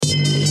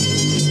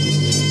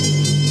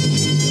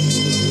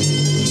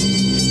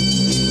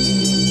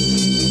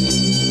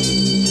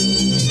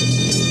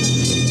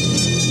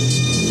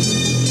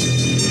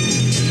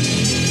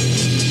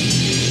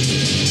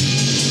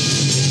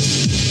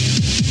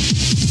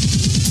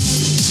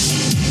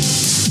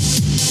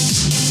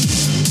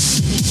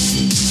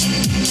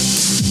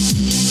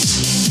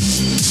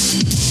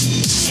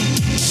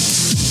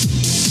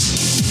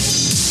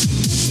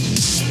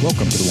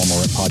Welcome to the One More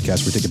Rep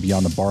podcast. We take it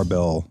beyond the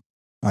barbell.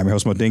 I'm your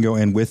host,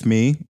 Modingo, and with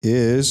me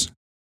is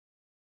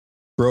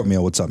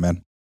Oatmeal. What's up,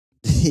 man?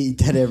 Eat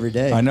that every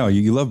day. I know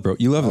you love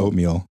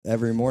oatmeal.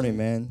 Every morning,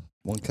 man.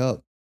 1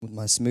 cup with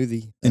my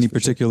smoothie. Any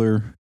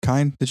particular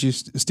kind that you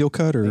steel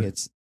cut, I or think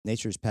it's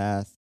Nature's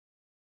Path,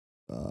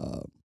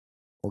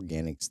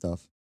 organic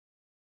stuff.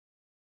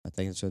 I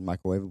think it's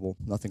microwavable.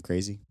 Nothing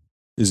crazy.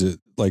 is it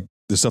like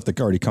the stuff that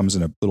already comes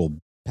in a little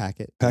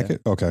Packet?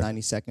 packet? Yeah. Okay.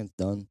 90 seconds,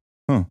 done.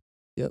 Huh.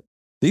 Yep.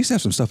 They used to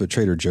have some stuff at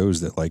Trader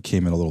Joe's that like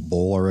came in a little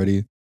bowl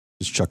already.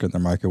 Just chuck it in the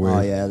microwave.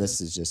 Oh, yeah.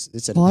 This is just,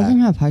 it's a A lot of them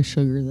have high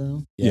sugar,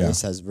 though. Yeah, Yeah.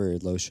 this has very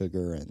low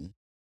sugar. And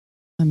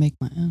I make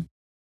my own.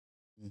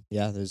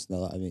 yeah, there's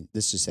no, I mean,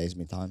 this just saves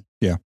me time.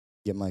 Yeah.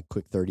 Get my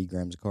quick 30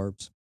 grams of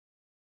carbs.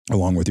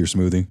 Along with your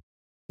smoothie.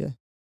 Yeah.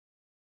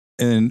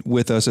 And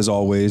with us, as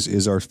always,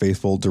 is our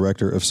faithful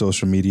director of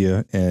social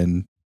media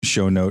and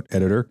show note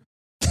editor,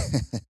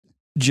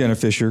 Jenna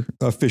Fisher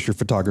of Fisher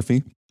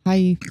Photography.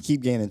 Hi.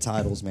 Keep gaining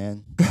titles,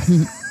 man.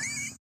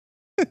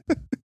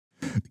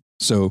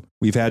 So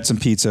we've had some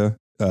pizza.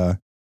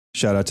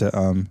 Shout out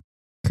to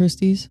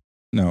Christys.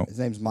 no, His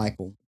name's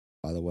Michael,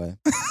 by the way.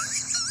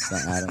 It's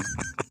not Adam.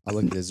 I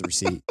looked at his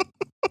receipt.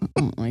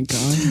 Oh, my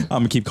God. I'm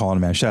gonna keep calling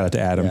him, man. Shout out to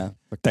Adam. Yeah.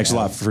 Thanks a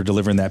lot for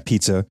delivering that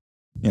pizza.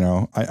 You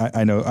know,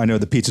 I know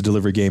the pizza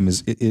delivery game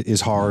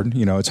is hard.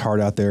 You know, it's hard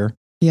out there.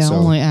 Yeah, So-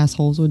 only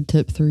assholes would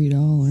tip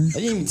 $3. I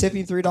didn't even tip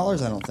you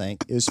 $3, I don't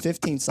think. It was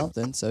 15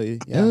 something, so yeah.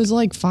 It was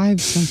like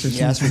 5 cents or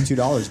You asked for something.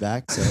 $2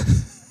 back, so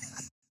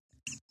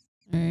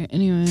All right,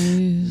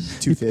 anyways.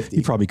 $2.50.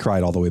 He probably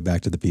cried all the way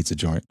back to the pizza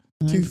joint.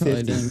 I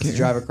probably didn't $2.50 to care.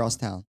 drive across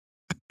town.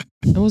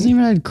 It wasn't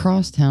even at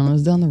Crosstown. It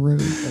was down the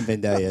road. And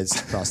Vandalia is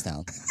across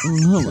town.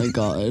 Oh, my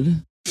God.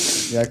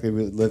 You actually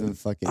live in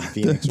fucking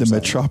Phoenix.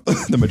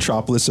 The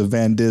metropolis of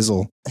Van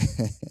Dizzle.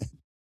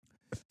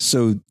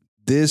 So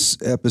this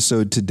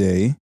episode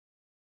today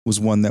was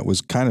one that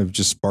was kind of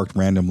just sparked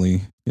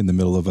randomly in the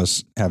middle of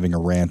us having a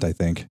rant, I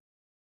think.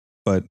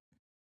 But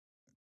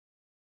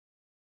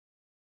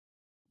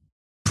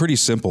pretty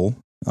simple.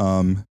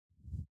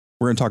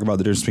 We're going to talk about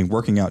the difference between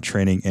working out,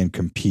 training, and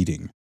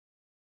competing.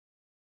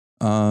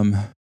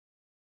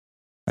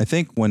 I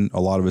think when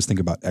a lot of us think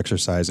about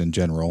exercise in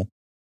general,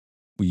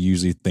 we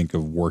usually think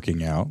of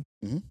working out.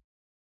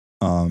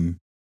 Mhm.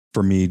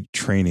 For me,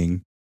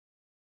 training,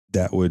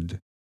 that would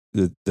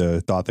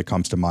the thought that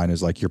comes to mind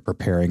is like you're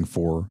preparing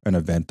for an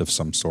event of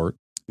some sort.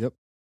 Yep.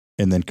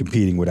 And then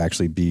competing would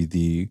actually be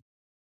the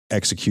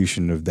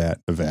execution of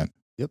that event.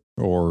 Yep.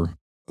 Or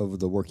Over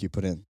the work you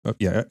put in.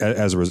 yeah,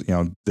 as a result, you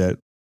know, that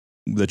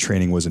the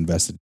training was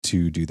invested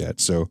to do that.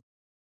 So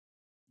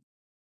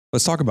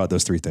let's talk about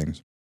those three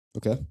things.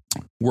 Okay.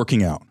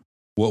 Working out.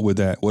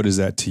 What is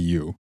that to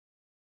you?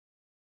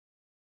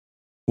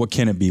 What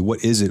can it be?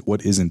 What is it?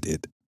 What isn't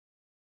it?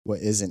 What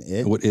isn't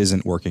it? What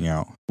isn't working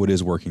out? What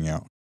is working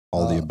out?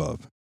 All the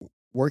above.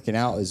 Working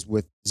out is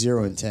with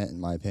zero intent,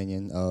 in my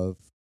opinion, of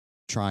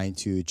trying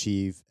to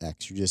achieve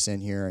X. You're just in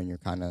here and you're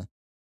kind of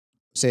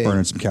say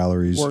Burning some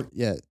calories.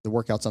 the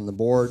workout's on the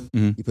board.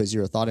 Mhm. You put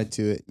zero thought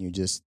into it, and you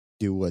just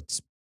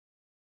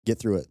get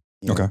through it.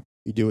 You know? Okay.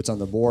 You do what's on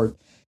the board.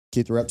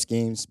 Keep the rep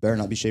schemes. Better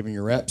not be shaving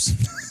your reps.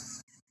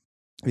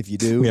 If you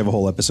do, We have a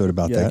whole episode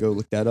about yeah, that. go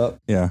look that up.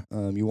 Yeah.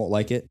 You won't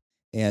like it.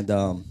 And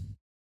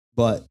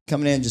but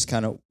coming in, just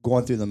kind of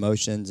going through the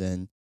motions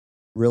and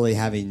really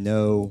having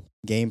no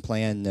game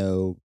plan,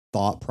 no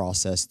thought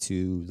process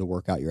to the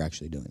workout you're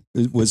actually doing.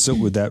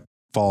 Would that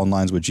fall in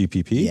lines with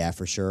GPP? Yeah,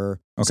 for sure.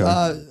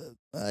 Okay.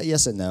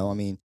 Yes and no. I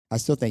mean, I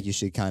still think you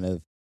should kind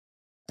of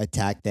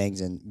attack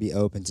things and be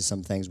open to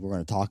some things we're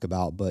going to talk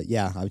about. But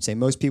yeah, I would say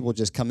most people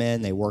just come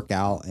in, they work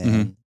out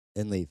and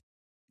leave.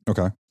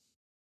 Okay.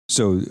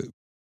 So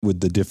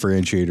would the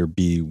differentiator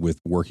be with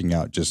working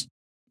out just,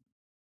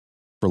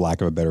 for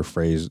lack of a better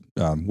phrase,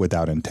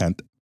 without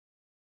intent?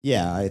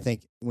 Yeah, I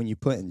think when you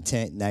put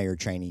intent, now you're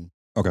training.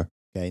 Okay.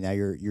 Okay. Now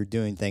you're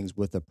doing things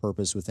with a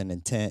purpose, with an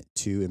intent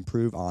to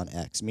improve on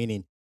X.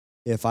 Meaning,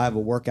 if I have a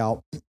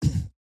workout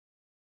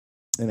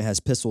and it has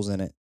pistols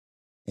in it,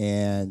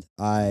 and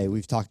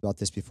we've talked about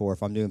this before.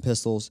 If I'm doing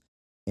pistols,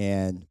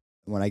 and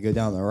when I go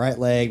down the right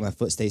leg, my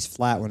foot stays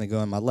flat. When I go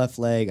on my left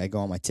leg, I go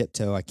on my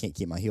tiptoe. I can't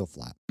keep my heel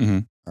flat.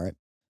 Mhm. All right.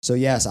 So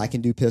yes, I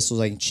can do pistols.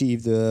 I can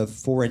achieve the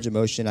full range of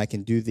motion. I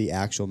can do the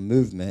actual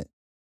movement.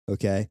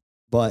 Okay.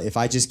 But if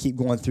I just keep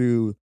going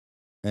through,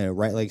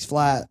 right leg's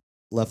flat,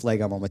 left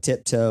leg, I'm on my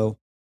tiptoe,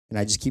 and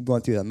I just keep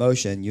going through that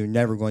motion, you're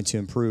never going to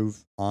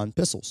improve on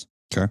pistols.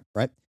 Okay.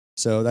 Right.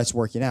 So that's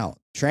working out.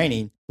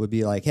 Training would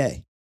be like,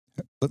 hey,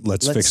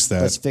 Let's fix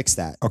that. Let's fix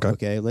that. Okay.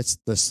 Okay. Let's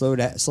slow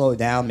it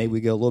down. Maybe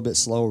we go a little bit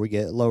slower. We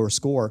get a lower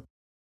score.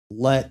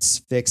 Let's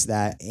fix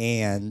that,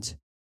 and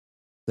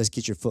let's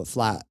get your foot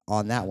flat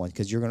on that one,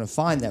 because you're going to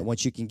find that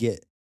once you can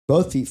get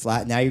both feet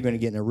flat, now you're going to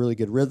get in a really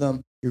good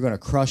rhythm. You're going to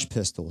crush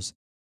pistols.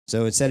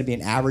 So instead of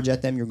being average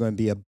at them, you're going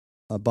to be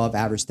above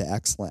average to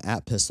excellent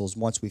at pistols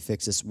once we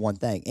fix this one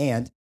thing,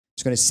 and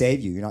it's going to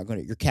save you.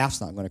 Your calf's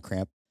not going to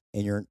cramp,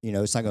 and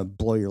it's not going to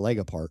blow your leg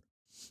apart.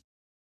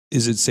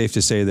 Is it safe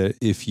to say that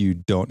if you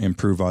don't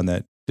improve on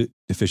that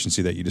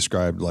deficiency that you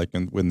described, like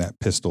in that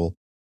pistol,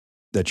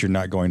 that you're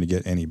not going to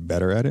get any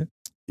better at it?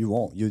 You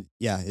won't.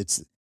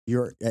 It's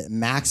your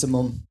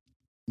maximum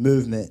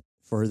movement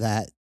for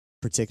that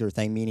particular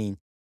thing, meaning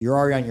you're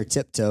already on your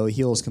tiptoe,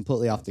 heels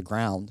completely off the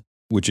ground,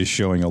 Which is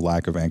showing a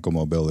lack of ankle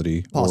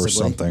mobility possibly, or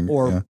something.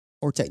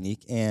 or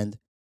technique, and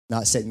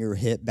not setting your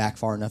hip back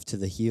far enough to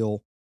the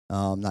heel,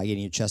 not getting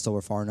your chest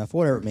over far enough,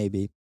 whatever it may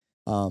be.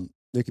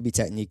 There could be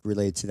technique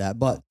related to that.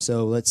 But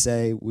so let's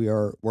say we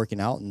are working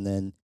out, and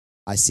then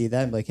I see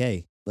that and be like,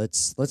 hey,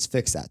 let's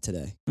fix that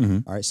today.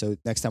 Mhm. All right. So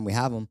next time we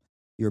have them,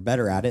 you're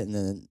better at it, and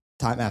then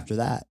time after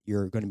that,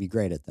 you're going to be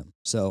great at them.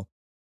 So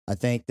I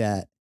think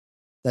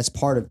that's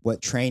part of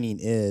what training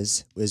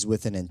is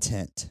with an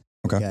intent.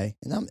 Okay.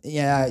 And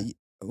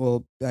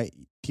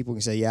people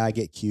can say, yeah, I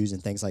get cues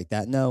and things like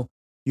that. No,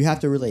 you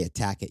have to really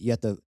attack it.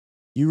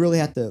 You really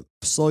have to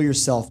slow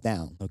yourself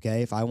down.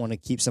 Okay. If I want to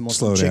keep someone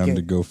Slow from down chicken,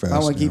 to go fast. if I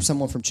want to keep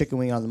someone from chicken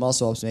wing on the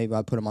muscle ups, maybe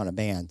I put them on a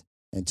band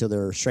until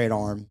they're straight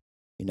arm,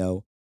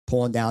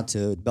 pulling down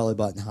to belly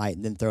button height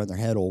and then throwing their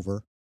head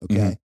over.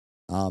 Okay.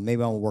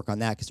 Maybe I will work on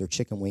that because they're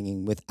chicken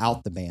winging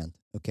without the band.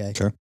 Okay.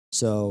 Okay.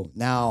 So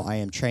now I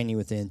am training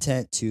with the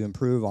intent to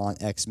improve on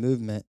X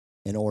movement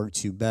in order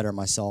to better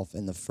myself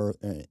in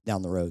the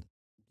down the road.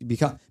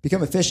 Become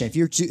efficient.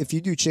 If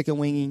you do chicken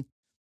winging,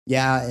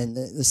 and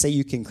let's say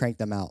you can crank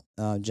them out.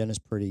 Jenna's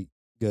pretty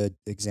good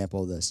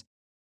example of this.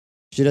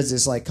 She does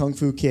this like kung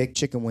fu kick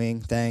chicken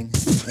wing thing,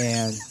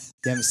 and if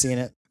you haven't seen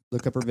it,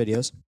 look up her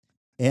videos.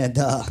 And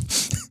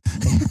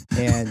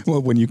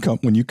well, when you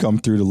come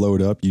through to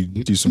load up, you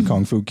do some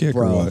kung fu kick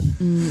or what?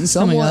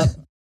 Somewhat.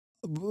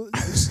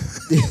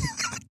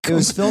 It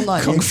was filmed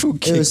on Kung Fu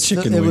Kick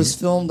chicken wing. It was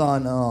filmed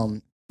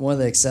on one of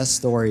the success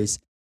stories,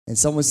 and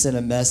someone sent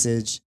a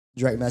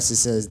direct message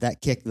says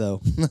that kick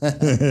though.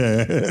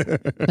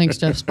 Thanks,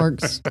 Jeff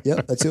Sparks.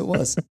 Yep, that's who it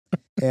was.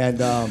 And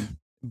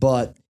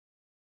but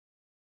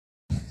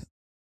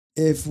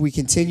if we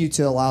continue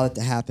to allow it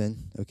to happen,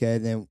 okay,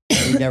 then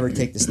we never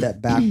take the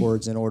step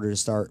backwards in order to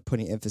start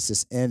putting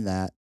emphasis in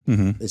that.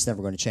 Mm-hmm. It's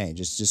never going to change.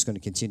 It's just going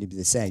to continue to be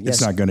the same.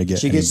 It's not going to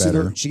get any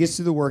better. She gets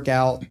through the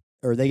workout,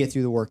 or they get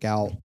through the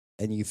workout,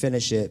 and you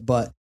finish it.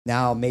 But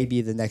now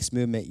maybe the next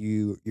movement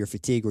you're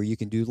fatigued, or you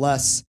can do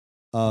less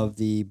of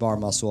the bar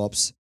muscle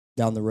ups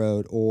down the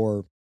road,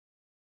 or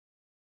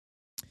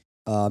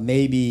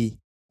maybe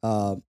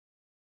the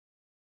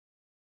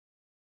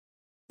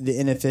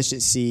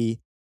inefficiency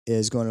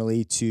is going to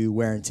lead to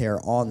wear and tear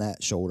on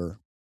that shoulder.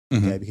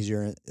 Okay, because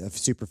you're in a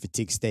super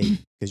fatigued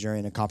state, because you're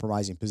in a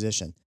compromising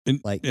position,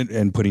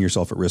 and putting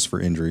yourself at risk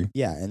for injury.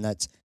 Yeah, and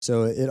that's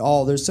so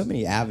there's so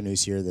many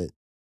avenues here that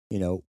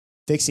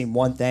fixing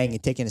one thing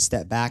and taking a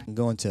step back and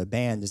going to a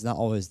band is not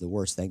always the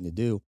worst thing to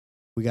do.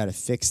 We got to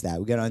fix that.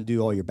 We got to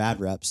undo all your bad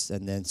reps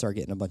and then start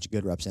getting a bunch of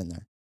good reps in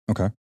there.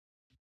 Okay.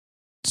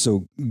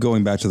 So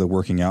going back to the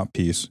working out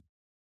piece,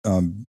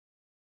 do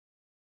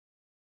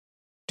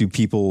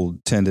people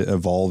tend to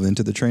evolve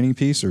into the training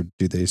piece, or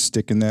do they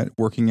stick in that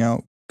working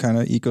out kind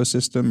of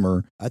ecosystem,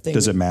 or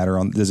does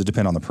it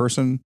depend on the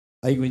person?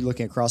 I think when you look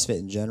at CrossFit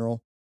in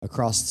general,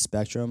 across the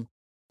spectrum,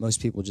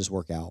 most people just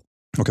work out.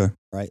 Okay.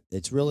 Right.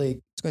 It's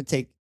going to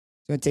take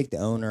the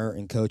owner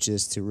and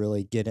coaches to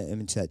really get them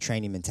into that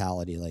training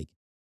mentality. Like,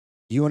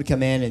 do you want to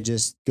come in and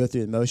just go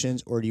through the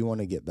motions, or do you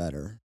want to get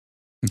better?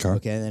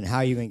 Okay. And then how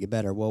are you going to get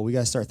better? Well, we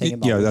got to start thinking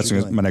about. Yeah, that's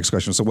my next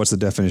question. So what's the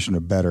definition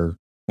of better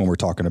when we're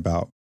talking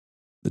about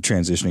the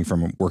transitioning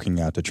from working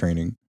out to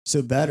training?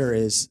 So better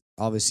is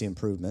obviously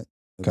improvement.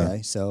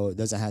 Okay. So it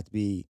doesn't have to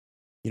be,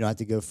 you don't have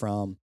to go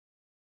from,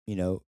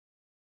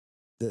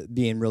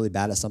 being really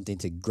bad at something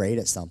to great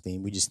at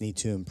something. We just need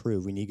to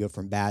improve. We need to go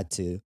from bad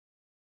to,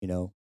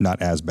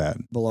 not as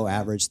bad, below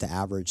average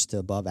to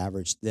above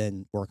average,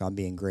 then work on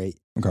being great.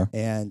 Okay.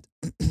 And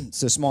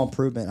so small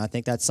improvement. I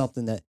think that's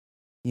something that,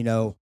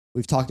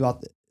 we've talked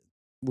about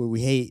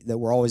we hate that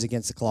we're always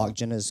against the clock.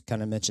 Jenna's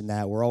kind of mentioned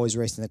that we're always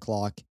racing the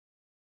clock.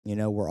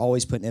 We're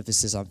always putting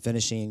emphasis on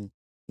finishing,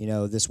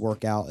 this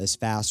workout as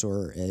fast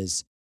or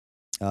as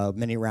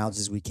many rounds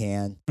as we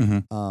can.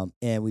 Mm-hmm.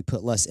 And we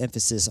put less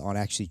emphasis on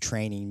actually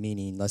training,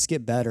 meaning let's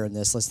get better in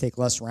this. Let's take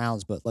less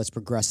rounds, but let's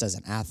progress as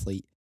an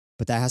athlete.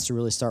 But that has to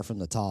really start from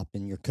the top,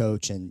 and your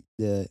coach and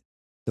the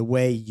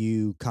way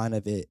you kind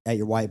of at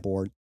your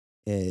whiteboard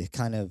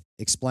kind of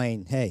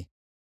explain, hey,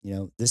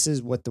 this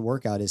is what the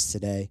workout is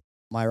today.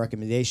 My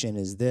recommendation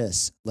is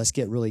this. Let's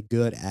get really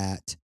good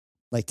at,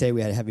 like today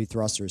we had heavy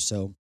thrusters.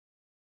 So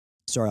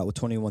start out with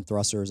 21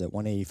 thrusters at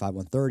 185,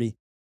 130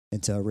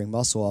 into ring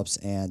muscle ups,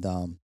 and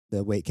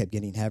the weight kept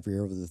getting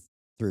heavier over the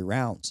 3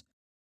 rounds.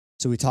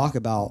 So we talk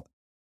about,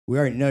 we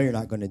already know you're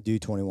not going to do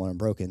 21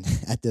 unbroken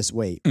at this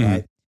weight,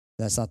 right?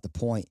 That's not the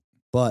point.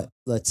 But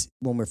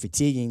when we're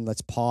fatiguing,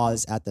 let's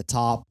pause at the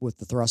top with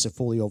the thruster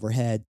fully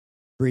overhead.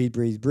 Breathe,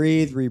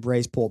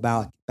 rebrace, pull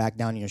it back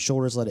down in your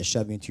shoulders, let it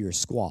shove you into your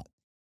squat.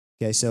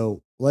 Okay,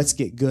 so let's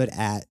get good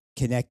at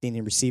connecting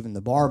and receiving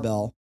the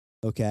barbell,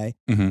 okay,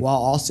 while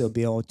also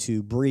being able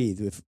to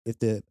breathe. If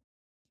the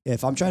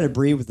If I'm trying to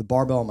breathe with the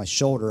barbell on my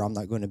shoulder, I'm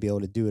not going to be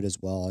able to do it as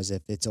well as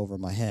if it's over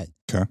my head.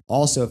 Okay.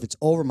 Also, if it's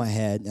over my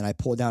head and I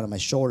pull it down on my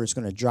shoulder, it's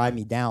going to drive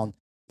me down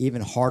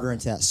even harder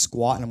into that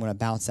squat, and I'm going to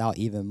bounce out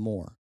even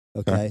more.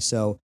 Okay.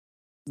 So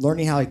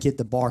learning how to get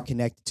the bar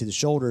connected to the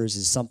shoulders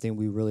is something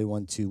we really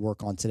want to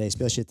work on today,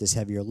 especially at this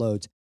heavier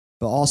loads,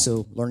 but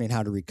also learning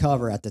how to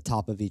recover at the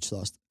top of each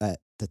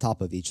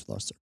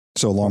thruster.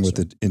 So along with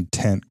the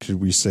intent,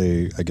 could we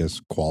say, I guess,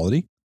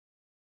 quality?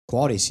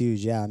 Quality is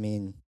huge. Yeah. I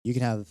mean, you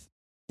can have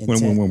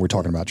intent, when we're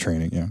talking about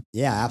training. Yeah.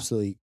 Yeah,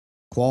 absolutely.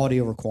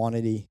 Quality over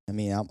quantity. I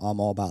mean, I'm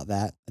all about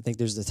that. I think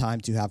there's the time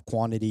to have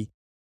quantity,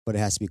 but it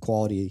has to be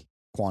quantity,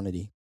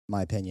 in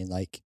my opinion.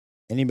 Like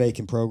anybody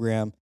can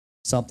program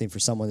something for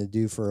someone to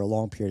do for a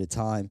long period of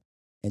time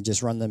and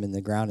just run them in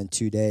the ground in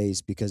 2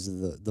 days because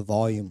of the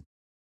volume.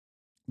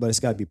 But it's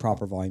got to be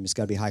proper volume. It's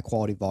got to be high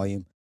quality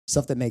volume,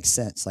 stuff that makes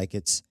sense. Like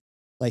it's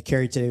like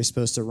Carrie today was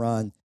supposed to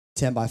run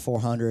 10 by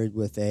 400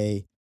 with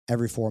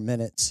every 4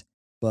 minutes,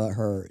 but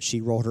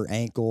she rolled her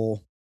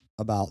ankle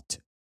about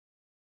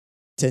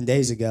 10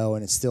 days ago,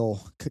 and it's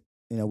still,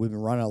 we've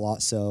been running a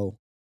lot, so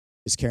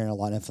it's carrying a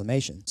lot of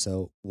inflammation.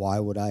 So why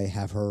would I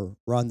have her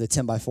run the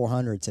 10 by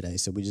 400 today?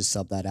 So we just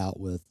subbed that out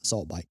with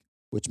assault bike,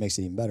 which makes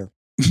it even better.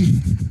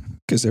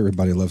 Because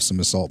everybody loves some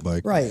assault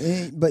bike.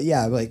 Right. But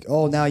yeah, like,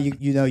 oh, now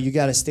you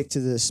got to stick to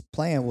this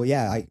plan. Well,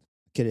 yeah, I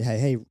could,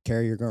 hey,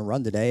 Carrie, you're going to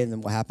run today. And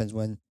then what happens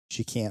when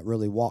she can't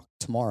really walk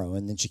tomorrow?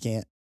 And then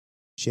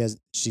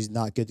she's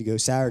not good to go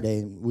Saturday,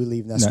 and we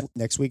leave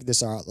next week. This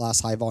is our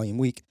last high volume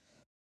week.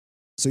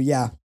 So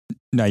yeah.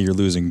 Now you're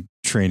losing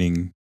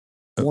training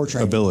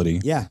ability.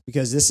 Yeah,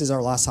 because this is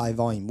our last high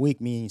volume week,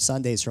 meaning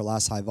Sunday's her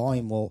last high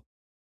volume. Well,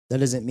 that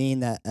doesn't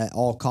mean that at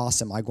all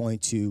costs am I going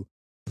to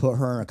put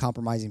her in a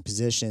compromising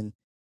position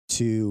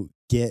to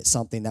get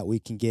something that we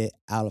can get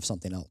out of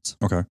something else.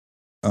 Okay.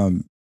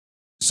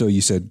 So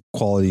you said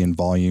quality and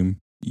volume.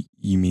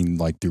 You mean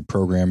like through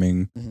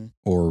programming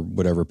or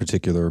whatever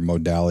particular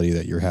modality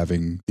that you're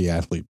having the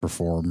athlete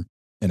perform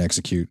and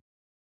execute,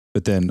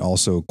 but then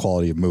also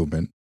quality of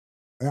movement.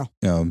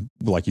 Yeah.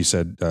 Like you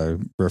said,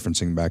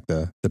 referencing back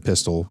the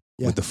pistol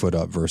with the foot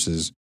up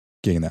versus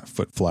getting that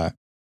foot flat.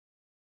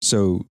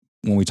 So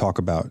when we talk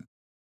about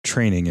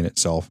training in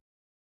itself,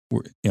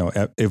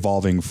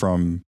 evolving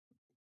from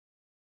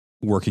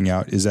working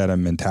out, is that a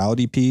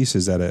mentality piece?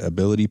 Is that an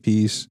ability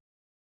piece?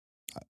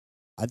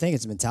 I think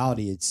it's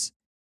mentality. It's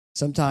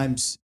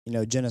sometimes,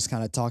 Jenna's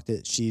kind of talked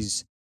that she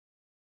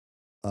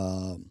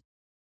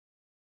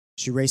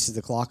races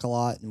the clock a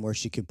lot, and where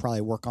she could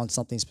probably work on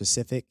something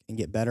specific and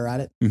get better at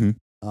it.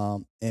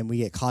 Mm-hmm. And we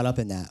get caught up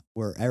in that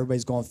where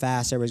everybody's going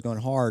fast, everybody's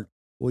going hard.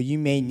 Well, you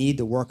may need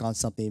to work on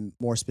something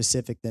more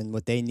specific than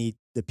what they need,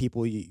 the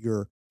people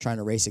you're trying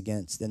to race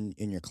against in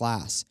your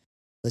class.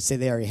 Let's say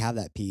they already have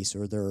that piece,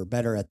 or they're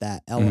better at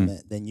that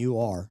element than you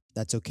are.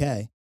 That's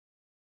okay.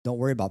 Don't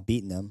worry about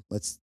beating them.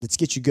 Let's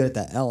get you good at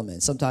that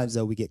element. Sometimes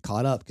though, we get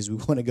caught up because we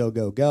want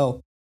to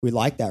go. We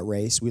like that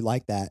race. We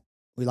like that.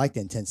 We like the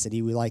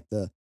intensity. We like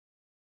the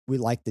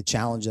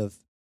challenge of,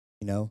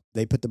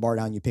 they put the bar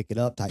down, you pick it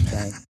up type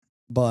thing.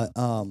 But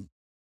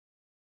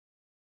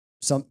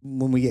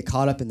when we get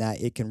caught up in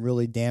that, it can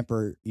really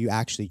damper you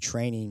actually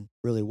training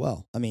really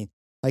well. I mean,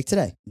 like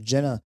today,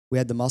 Jenna, we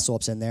had the muscle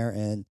ups in there,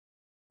 and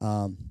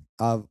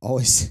I've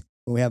always,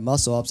 when we have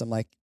muscle ups, I'm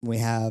like, when we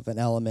have an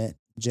element,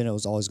 Jenna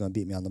was always going to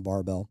beat me on the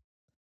barbell.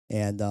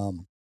 And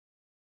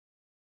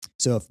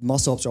so if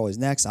muscle ups are always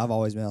next, I've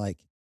always been like,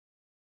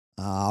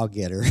 I'll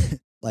get her.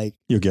 Like,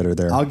 you'll get her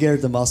there. I'll get her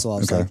the muscle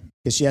ups. Okay.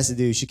 Because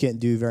she couldn't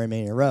do very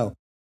many in a row.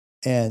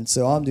 And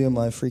so I'm doing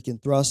my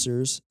freaking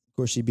thrusters. Of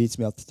course, she beats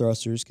me off the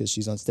thrusters because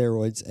she's on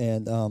steroids.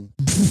 And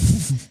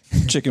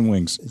chicken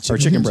wings or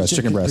chicken breast.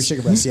 Chicken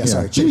breast. Yeah,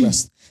 sorry, chicken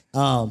breast.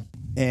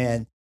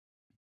 And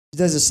she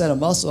does a set of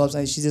muscle ups,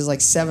 and she does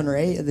like 7 or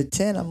 8 of the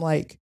 10. I'm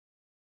like,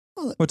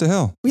 what the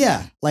hell?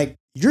 Yeah, like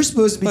you're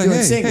supposed to be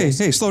doing singles.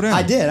 Hey, slow down.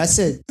 I did. I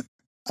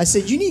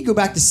said you need to go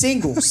back to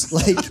singles.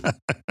 like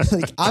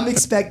I'm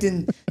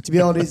expecting to be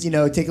able to,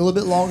 take a little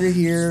bit longer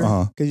here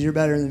because you're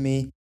better than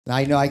me. And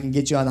I know I can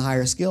get you on the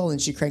higher skill.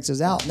 And she cranks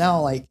those out.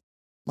 Now, like,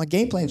 my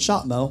game plan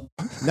shot, Mo.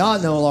 Now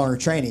I'm no longer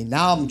training.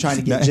 Now I'm trying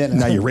to get Jenna.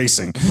 Now you're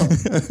racing.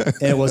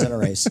 And it wasn't a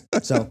race.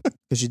 So,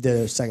 because she did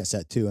a second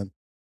set to him.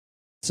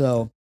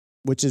 So,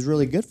 which is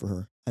really good for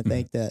her. I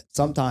think that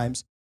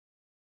sometimes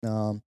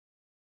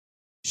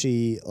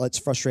she lets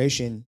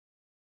frustration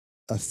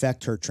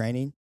affect her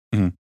training.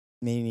 Mm-hmm.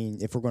 Meaning,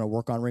 if we're going to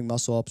work on ring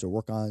muscle ups or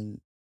work on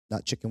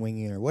not chicken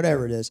winging or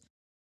whatever it is,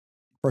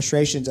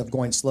 frustrations of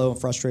going slow and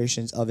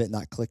frustrations of it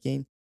not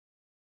clicking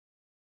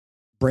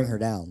bring her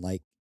down.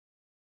 Like,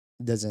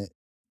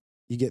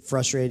 you get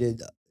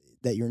frustrated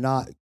that you're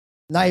not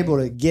able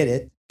to get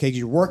it because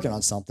you're working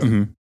on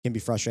something. Can be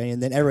frustrating,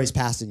 and then everybody's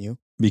passing you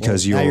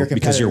because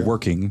you're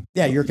working.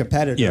 Yeah, you're a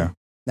competitor. Yeah.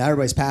 Now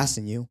everybody's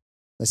passing you.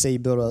 Let's say you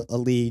build a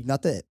lead.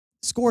 Not that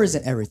score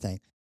isn't everything,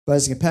 but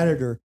as a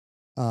competitor,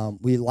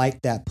 we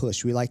like that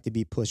push. We like to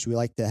be pushed. We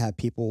like to have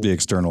people. The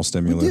external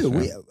stimulus.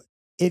 We do.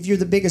 If you're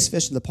the biggest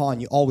fish in the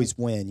pond, you always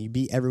win. You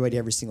beat everybody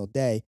every single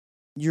day.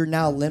 You're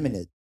now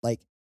limited. like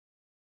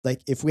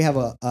if we have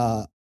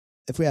a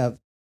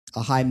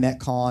high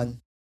metcon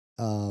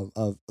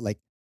of like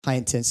high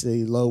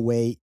intensity, low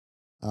weight,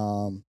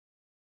 and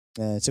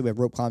so we have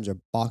rope climbs or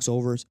box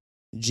overs,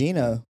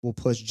 Gina will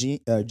push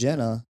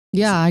Jenna.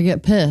 Yeah, I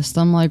get pissed.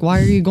 I'm like, why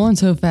are you going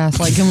so fast?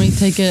 Like, can we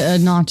take it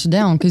a notch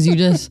down? Because you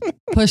just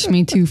pushed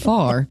me too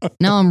far.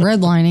 Now I'm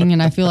redlining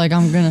and I feel like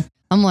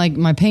I'm like,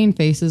 my pain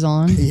face is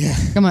on. Yeah.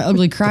 Got my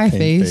ugly cry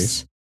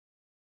face.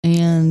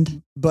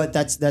 But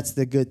that's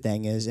the good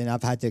thing is, and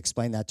I've had to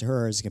explain that to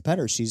her as a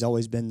competitor. She's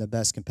always been the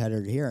best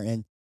competitor here.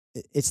 And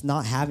it's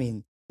not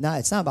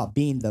about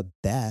being the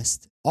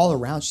best all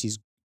around. She's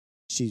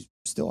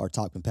still our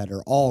top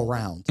competitor all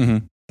around.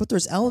 Mm-hmm. But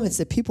there's elements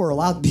that people are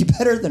allowed to be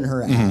better than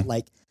her at,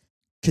 like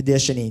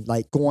conditioning,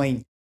 like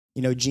going,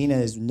 Gina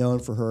is known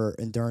for her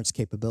endurance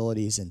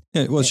capabilities.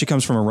 She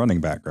comes from a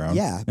running background.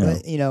 Yeah.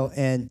 But,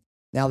 and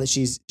now that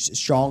she's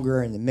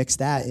stronger and mix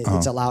that,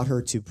 it's allowed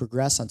her to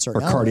progress on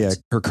certain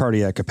elements. Her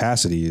cardiac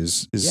capacity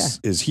is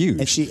huge.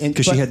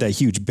 Because she had that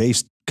huge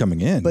base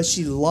coming in. But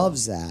she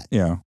loves that.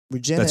 Yeah.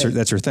 With Jenna,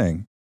 that's her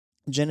thing.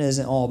 Jenna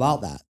isn't all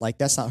about that. Like,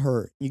 that's not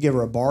her. You give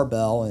her a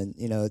barbell and,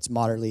 it's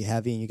moderately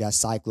heavy and you got to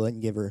cycle it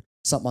and give her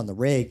something on the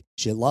rig.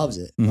 She loves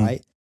it,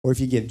 right? Or if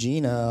you give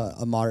Gina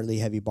a moderately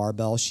heavy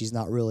barbell, she's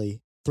not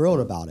really thrilled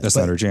about it. That's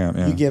not her jam.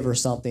 Yeah. You give her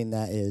something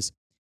that is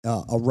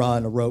a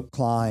run, a rope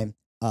climb,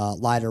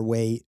 lighter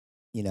weight,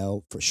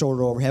 for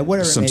shoulder overhead,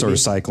 whatever. Some sort of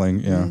cycling.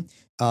 Yeah.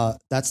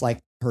 That's like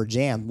her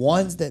jam.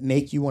 Ones that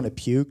make you want to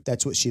puke.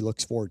 That's what she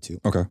looks forward to.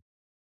 Okay.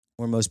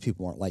 Where most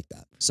people aren't like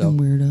that. So I'm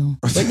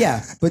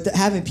weirdo. But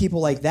having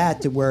people like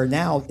that to where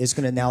now it's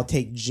going to now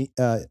take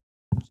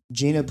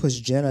Gina push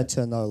Jenna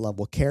to another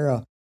level.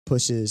 Kara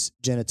pushes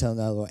Jenna to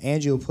another level.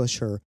 Angie will push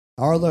her.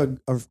 Our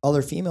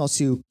other females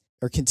who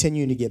are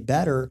continuing to get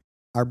better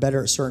are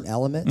better at certain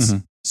elements.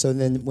 So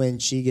then when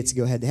she gets to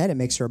go head to head, it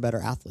makes her a better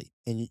athlete.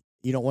 And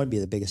you don't want to be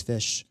the biggest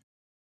fish.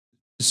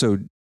 So,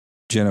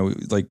 Jenna,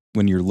 like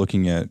when you're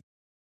looking at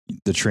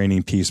the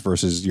training piece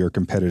versus your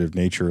competitive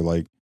nature,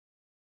 like,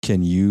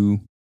 can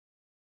you,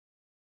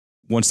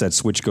 once that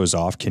switch goes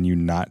off, can you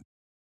not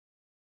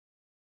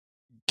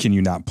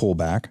pull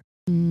back?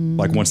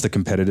 Like once the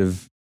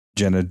competitive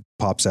Jenna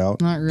pops out,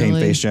 not really.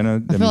 Pain face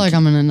Jenna. I feel like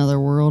I'm in another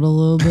world a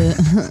little bit.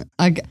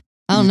 I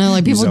don't know.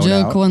 Like people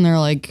joke when they're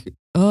like,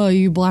 "Oh,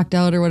 you blacked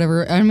out" or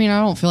whatever. I mean,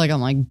 I don't feel like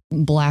I'm like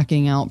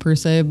blacking out per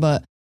se,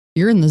 but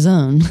you're in the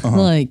zone.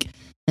 Like,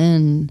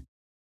 and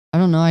I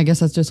don't know. I guess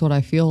that's just what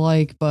I feel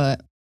like,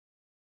 but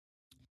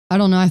I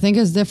don't know. I think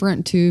it's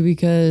different too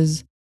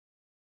because,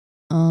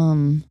 I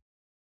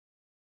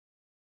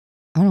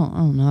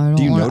don't know.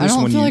 I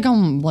don't feel like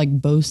I'm like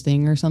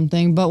boasting or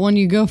something, but when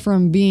you go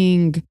from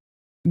being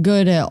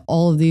good at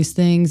all of these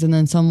things and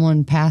then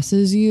someone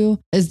passes you,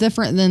 it's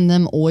different than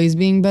them always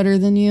being better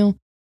than you.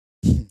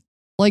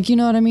 Like, you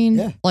know what I mean?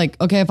 Yeah. Like,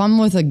 okay, if I'm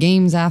with a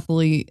games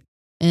athlete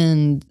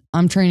and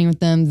I'm training with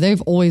them,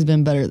 they've always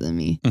been better than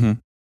me.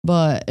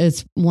 But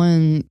it's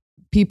when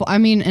people,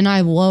 and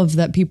I love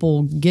that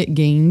people get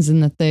gains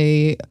and that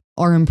they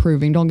are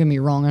improving. Don't get me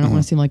wrong. I don't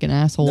want to seem like an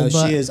asshole. No,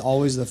 but she is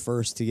always the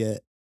first to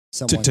get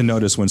someone to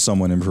notice when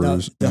someone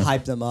improves, to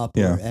hype them up,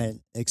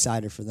 and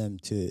excited for them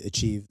to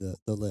achieve the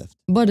lift.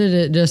 But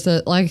it just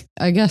like,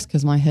 I guess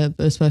because my hip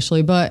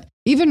especially, but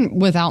even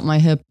without my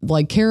hip,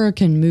 like Kara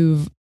can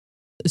move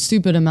a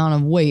stupid amount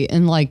of weight,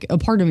 and like a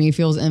part of me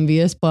feels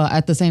envious, but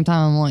at the same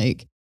time I'm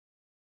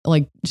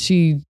like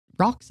she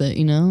rocks it,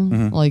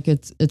 like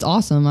it's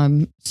awesome.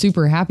 I'm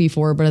super happy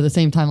for her, but at the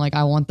same time, like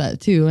I want that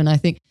too. And I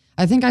think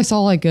I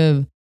saw like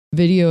a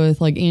video with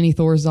like Annie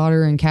Thor's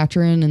daughter and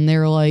Katrin, and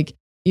they're like,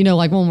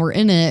 like when we're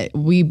in it,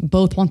 we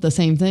both want the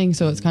same thing.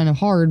 So it's kind of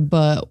hard,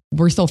 but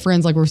we're still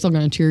friends. Like we're still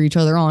going to cheer each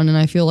other on. And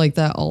I feel like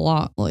that a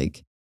lot.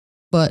 Like,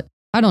 but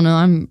I don't know.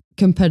 I'm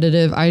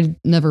competitive. I've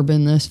never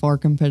been this far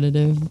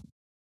competitive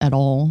at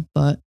all,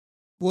 but.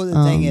 Well,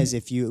 the thing is,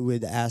 if you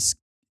would ask,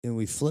 and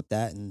we flip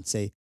that and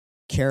say,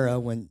 Kara,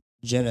 when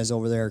Jenna's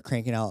over there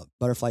cranking out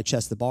butterfly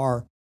chest to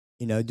bar,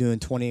 doing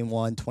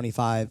 21,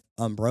 25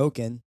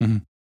 unbroken.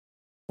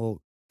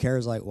 Well,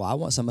 Kara's like, well, I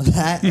want some of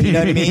that. You know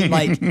what I mean?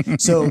 Like,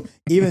 so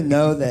even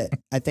though that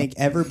I think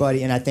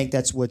everybody, and I think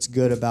that's what's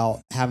good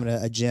about having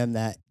a gym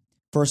that,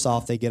 first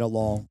off, they get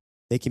along,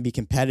 they can be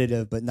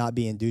competitive, but not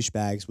being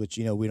douchebags, which,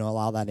 we don't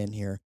allow that in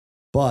here.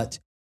 But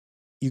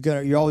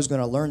you're always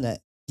going to learn that,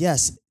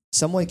 yes,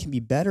 someone can be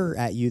better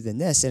at you than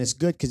this. And it's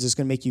good because it's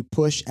going to make you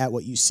push at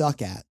what you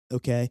suck at.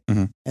 Okay.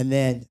 And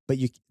then, but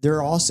there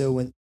are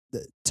also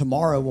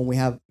tomorrow when we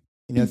have,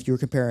 if you were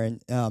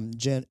comparing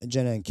Jenna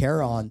and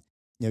Kara on,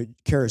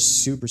 Kara's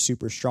super,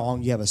 super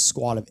strong. You have a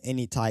squat of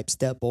any type,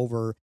 step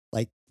over,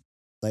 like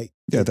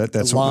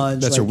that's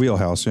lunge, that's her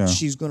wheelhouse. Yeah,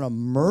 she's gonna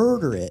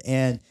murder it,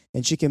 and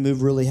she can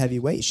move really heavy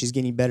weight. She's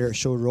getting better at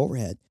shoulder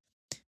overhead.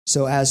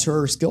 So as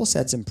her skill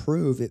sets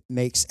improve, it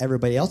makes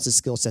everybody else's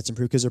skill sets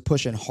improve because they're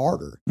pushing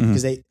harder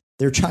because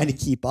they're trying to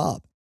keep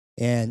up.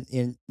 And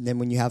then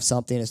when you have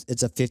something,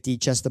 it's a 50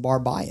 chest to bar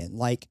buy-in.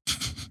 Like,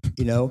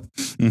 You know,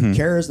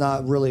 Kara's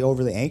not really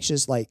overly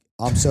anxious. Like,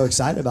 I'm so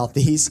excited about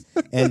these,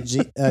 and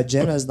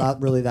Jenna's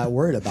not really that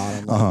worried about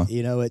them. Like,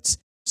 you know, it's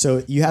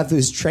so you have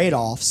those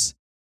trade-offs,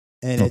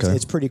 and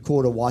it's pretty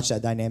cool to watch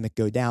that dynamic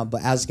go down.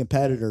 But as a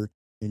competitor,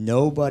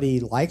 nobody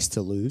likes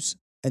to lose,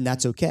 and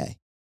that's okay.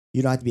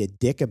 You don't have to be a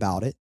dick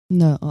about it.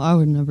 No, I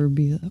would never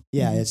be that.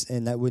 Yeah,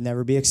 and that would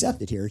never be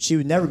accepted here. She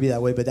would never be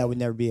that way, but that would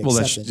never be accepted.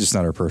 Well, that's just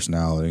not her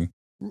personality.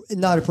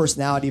 Not her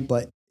personality,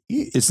 but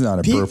it's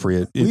not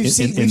appropriate in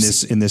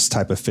this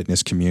type of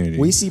fitness community.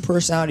 We see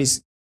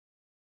personalities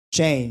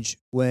change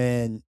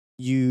when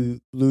you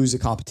lose a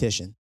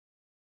competition.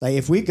 Like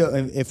if we go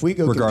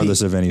regardless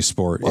compete, of any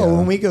sport. Well,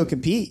 when we go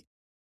compete,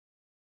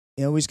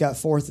 you know, we just got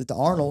fourth at the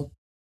Arnold.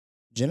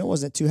 Jenna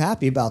wasn't too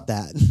happy about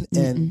that,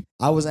 and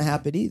I wasn't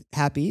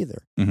happy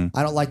either.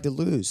 I don't like to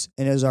lose,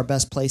 and it was our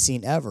best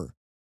placing ever.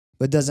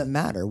 But it doesn't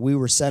matter. We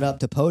were set up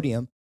to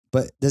podium,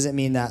 but doesn't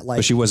mean that like.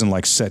 But she wasn't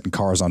like setting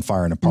cars on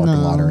fire in a parking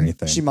lot or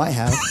anything. She might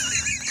have.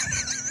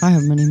 I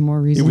have many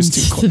more reasons. It was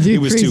too cold. It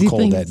was too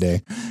cold that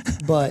day.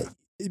 But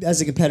as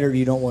a competitor,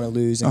 you don't want to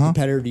lose. And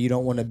competitor, you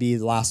don't want to be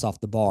the last off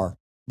the bar.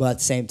 But at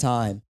the same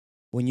time,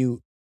 when you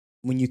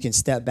can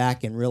step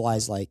back and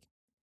realize like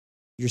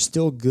you're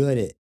still good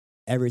at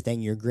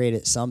everything, you're great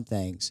at some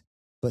things,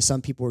 but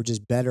some people are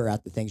just better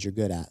at the things you're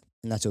good at,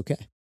 and that's okay.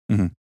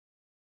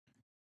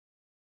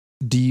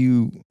 Do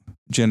you,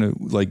 Jenna,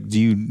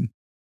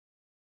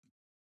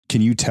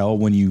 can you tell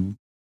when you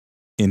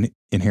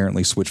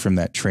inherently switch from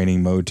that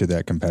training mode to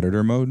that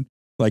competitor mode?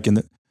 Like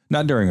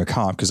not during a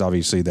comp, because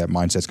obviously that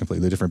mindset's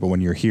completely different, but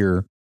when you're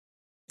here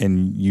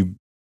and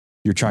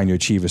you're trying to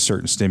achieve a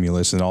certain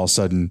stimulus and all of a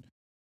sudden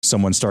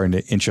someone's starting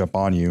to inch up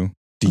on you,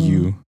 are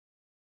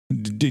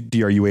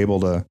you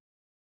able to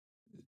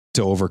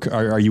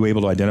are you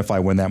able to identify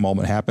when that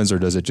moment happens, or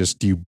does it just,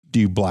 do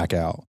you black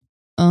out?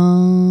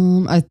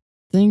 I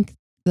think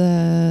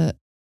that,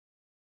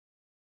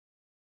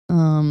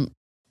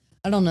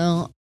 I don't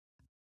know.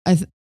 I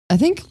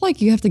think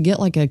like you have to get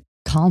like a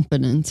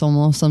confidence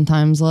almost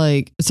sometimes.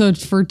 Like, so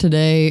for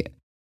today,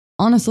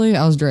 honestly,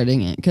 I was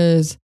dreading it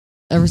because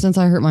ever since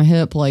I hurt my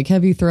hip, like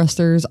heavy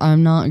thrusters,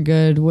 I'm not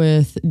good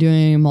with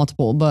doing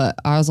multiple, but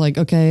I was like,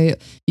 okay,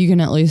 you can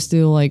at least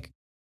do like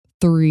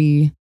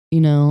 3,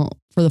 you know,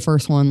 for the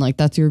first one. Like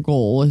that's your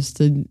goal, is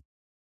to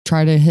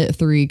try to hit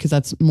 3, because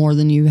that's more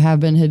than you have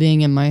been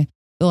hitting. And the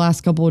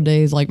last couple of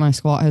days, like my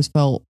squat has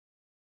felt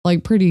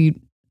like pretty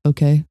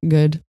okay,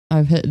 good.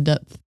 I've hit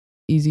depth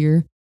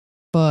easier,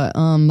 but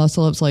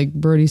muscle ups, like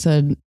Brody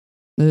said,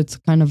 it's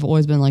kind of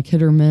always been like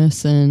hit or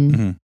miss.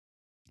 And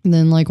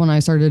then like when I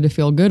started to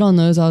feel good on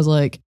those, I was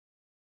like,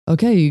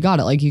 okay, you got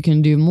it. Like you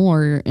can do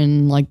more.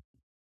 And like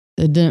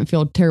it didn't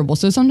feel terrible.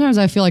 So sometimes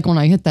I feel like when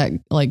I hit that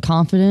like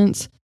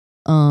confidence,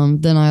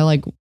 then I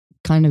like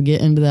kind of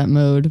get into that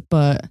mode.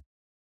 But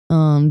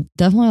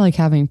definitely like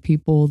having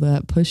people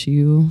that push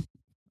you,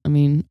 I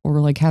mean, or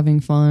like having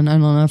fun. I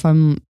don't know, if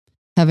I'm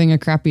having a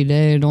crappy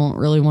day, I don't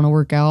really want to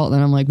work out,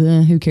 then I'm like,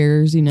 who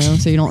cares, you know?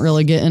 So you don't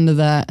really get into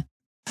that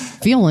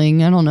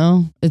feeling. I don't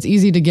know. It's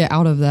easy to get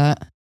out of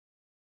that.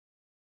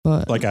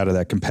 But like out of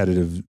that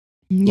competitive.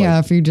 Yeah.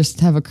 Like, if you just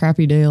have a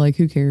crappy day, like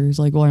who cares?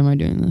 Like, why am I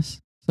doing this?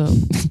 So.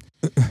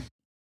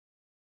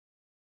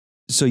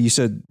 So you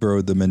said,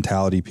 bro, the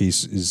mentality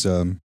piece is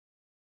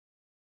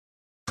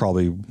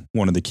probably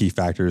one of the key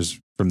factors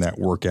from that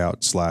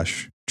workout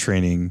 /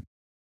 training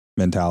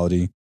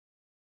mentality.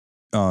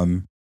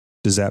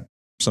 Does that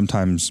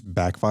sometimes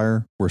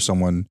backfire where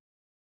someone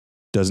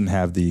doesn't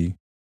have the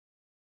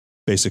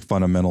basic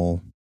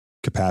fundamental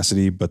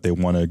capacity, but they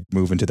want to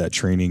move into that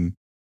training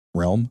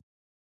realm?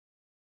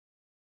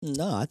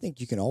 No, I think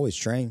you can always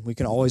train. We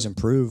can always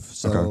improve.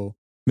 So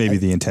maybe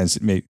the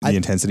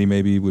intensity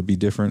maybe would be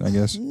different, I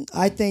guess.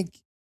 I think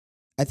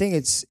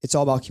it's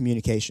all about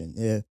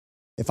communication.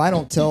 If I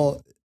don't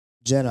tell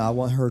Jenna I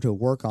want her to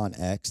work on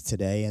X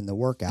today in the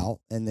workout,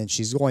 and then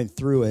she's going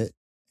through it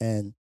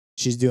and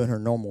she's doing her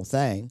normal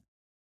thing,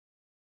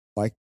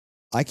 like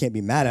I can't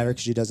be mad at her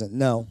because she doesn't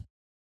know.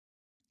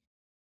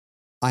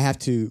 I have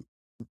to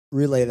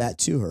relay that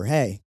to her.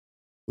 Hey,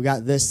 we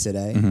got this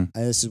today, and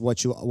this is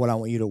what I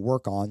want you to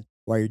work on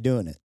while you're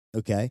doing it.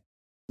 Okay.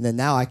 And then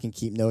now I can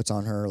keep notes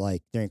on her,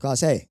 like during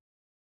class. Hey,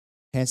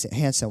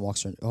 handstand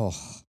walks.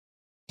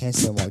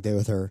 Handstand walk day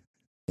with her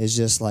is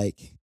just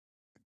like,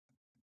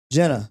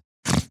 Jenna,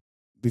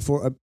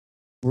 before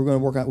we're going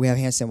to work on, we have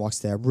handstand walks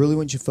today. I really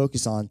want you to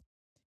focus on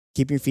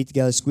keeping your feet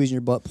together, squeezing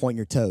your butt, pointing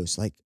your toes.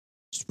 Like,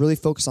 just really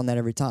focus on that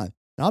every time.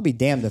 And I'll be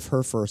damned if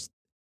her first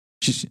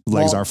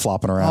legs aren't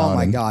flopping around. Oh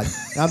my God.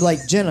 And I'm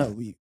like, Jenna,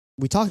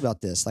 we talked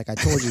about this. Like I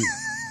told you,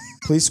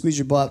 please squeeze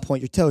your butt,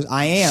 point your toes.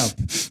 I am.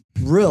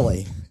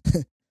 Really?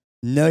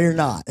 No, you're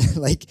not.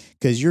 Like,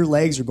 because your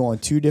legs are going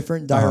 2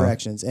 different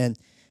directions. And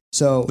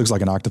so looks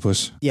like an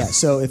octopus. Yeah.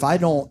 So if I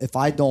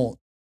don't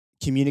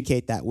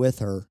communicate that with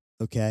her,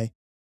 okay,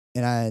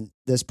 and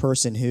this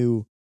person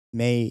who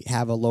may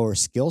have a lower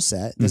skill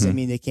set doesn't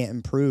mean they can't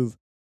improve.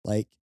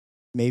 Like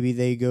maybe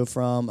they go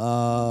from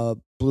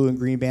blue and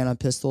green band on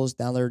pistols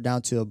down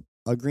to a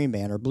a green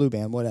band or blue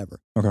band, whatever.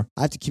 Okay.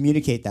 I have to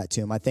communicate that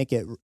to him. I think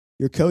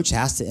your coach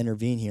has to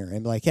intervene here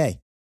and be like, hey,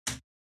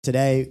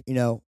 today,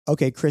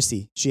 okay,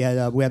 Christy, we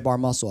had bar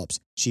muscle ups.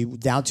 She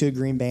down to a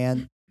green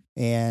band,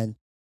 and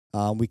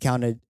we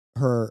counted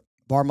her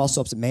bar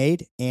muscle ups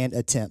made and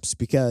attempts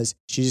because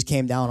she just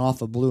came down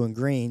off of blue and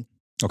green.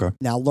 Okay.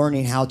 Now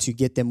learning how to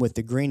get them with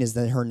the green is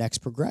then her next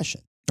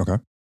progression. Okay.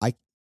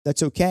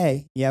 That's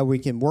okay. Yeah, we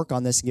can work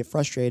on this and get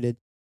frustrated.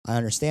 I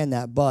understand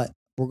that, but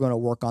we're going to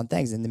work on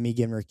things, and then me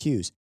giving her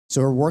cues.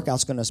 So her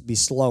workout's going to be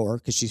slower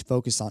because she's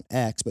focused on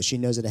X, but she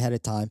knows it ahead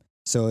of time.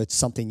 So it's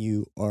something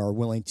you are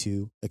willing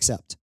to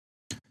accept.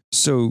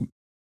 So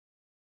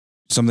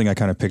something I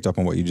kind of picked up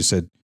on what you just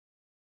said,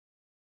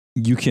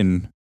 you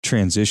can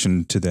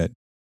transition to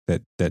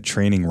that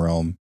training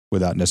realm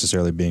without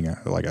necessarily being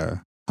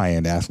a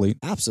high-end athlete.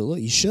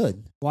 Absolutely. You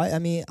should. Why? I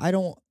mean,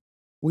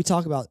 we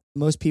talk about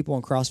most people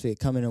in CrossFit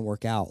come in and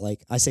work out.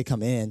 Like I say,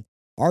 come in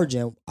our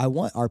gym. I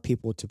want our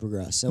people to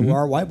progress. So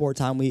our whiteboard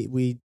time,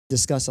 we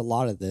discuss a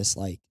lot of this,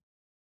 like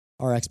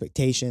our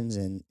expectations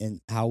and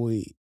how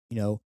we,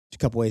 a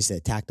couple ways to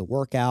attack the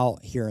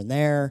workout here and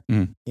there,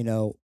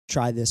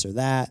 try this or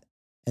that.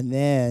 And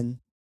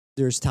then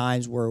there's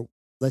times where,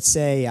 let's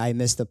say I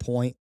missed a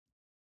point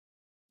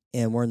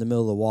and we're in the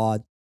middle of the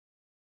WOD,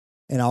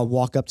 and I'll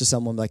walk up to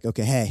someone like,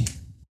 okay, hey,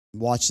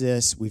 watch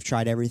this. We've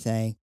tried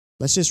everything.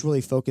 Let's just really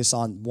focus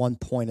on one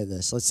point of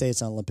this. Let's say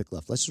it's an Olympic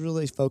lift. Let's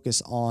really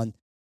focus on,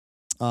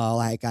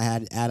 like I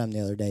had Adam the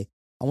other day.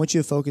 I want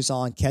you to focus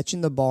on catching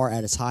the bar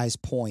at its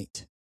highest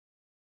point,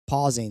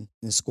 pausing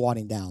and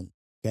squatting down.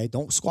 Okay,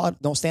 don't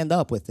stand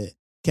up with it.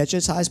 Catch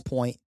its highest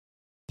point,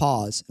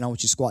 pause, and I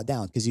want you to squat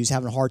down because he was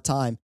having a hard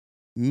time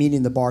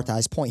meeting the bar at the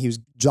highest point. He was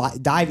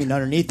diving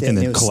underneath it. And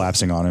then it was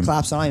collapsing on him.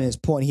 Collapsing on him at his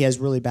point. He has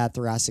really bad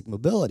thoracic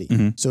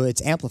mobility. So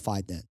it's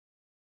amplified then.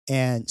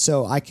 And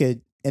so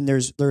and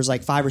there's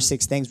like 5 or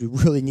 6 things we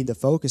really need to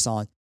focus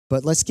on,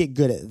 but let's get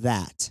good at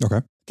that.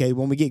 Okay.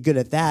 When we get good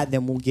at that,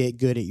 then we'll get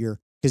good at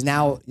because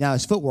now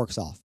his footwork's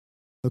off.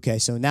 Okay.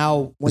 So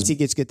now once he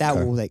gets good at that,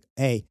 we'll like,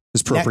 hey.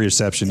 His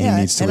proprioception, he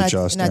needs to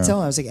adjust. I tell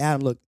him, I was like,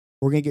 Adam, look,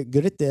 we're going to get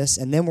good at this,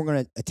 and then we're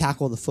going to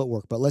tackle the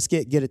footwork, but let's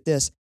get good at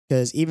this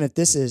because even if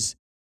this is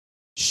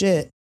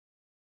shit,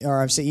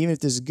 or I'm saying even if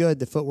this is good,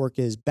 the footwork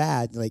is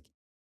bad. Like,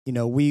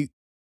 that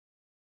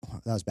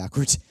was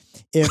backwards.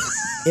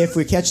 If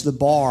we catch the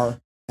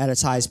bar at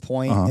its highest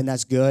point and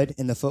that's good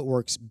and the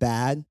footwork's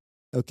bad,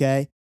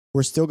 okay,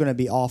 we're still going to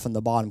be off on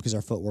the bottom because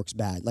our footwork's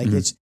bad. Like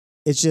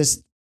it's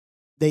just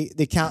they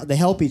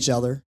help each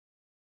other.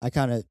 I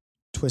kind of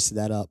twisted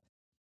that up.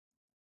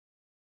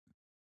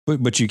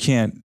 But you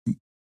can't.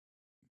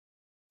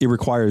 It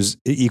requires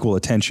equal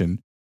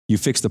attention. You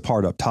fix the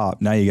part up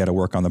top. Now you got to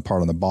work on the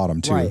part on the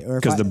bottom too, right?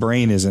 Because the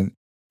brain isn't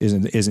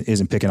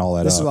picking all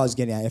that up. This is what I was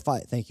getting at.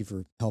 Thank you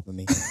for helping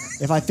me.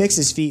 If I fix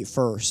his feet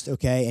first,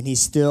 okay, and he's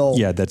still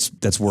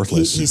that's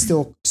worthless. He's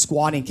still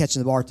squatting,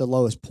 catching the bar at the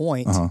lowest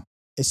point.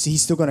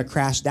 He's still going to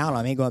crash down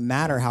on me. It ain't going to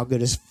matter how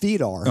good his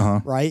feet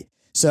are, right?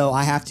 So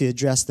I have to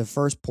address the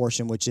first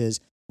portion, which is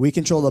we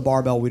control the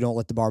barbell. We don't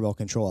let the barbell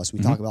control us. We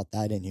talk about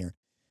that in here.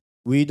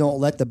 We don't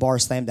let the bar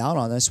slam down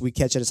on us. We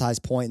catch at its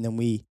highest point and then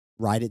we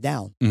ride it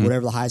down.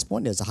 Whatever the highest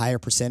point is, the higher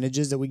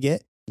percentages that we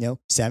get,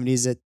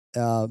 70s at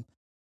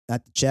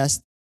the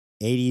chest,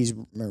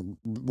 80s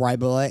right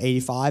below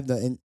 85.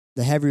 The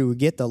heavier we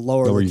get, the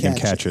lower you can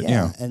catch it.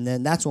 Yeah. And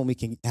then that's when we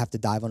can have to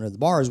dive under the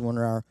bars when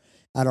we're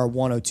at our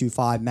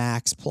 1025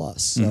 max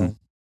plus.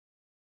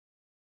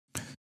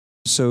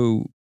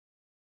 So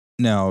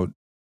now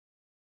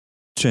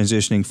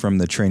transitioning from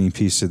the training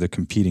piece to the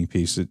competing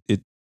piece,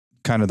 it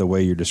kind of the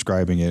way you're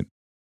describing it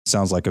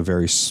sounds like a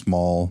very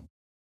small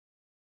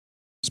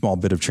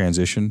bit of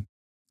transition.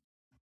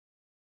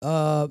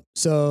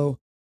 So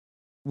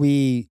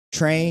we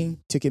train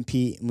to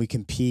compete and we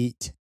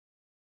compete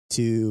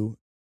to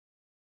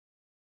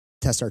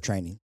test our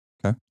training.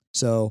 Okay.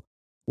 So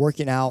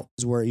working out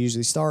is where it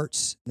usually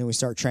starts. Then we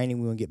start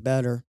training. We want to get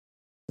better.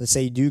 Let's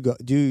say you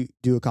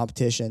do a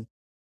competition,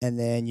 and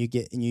then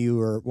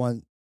you are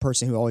one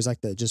person who always like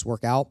to just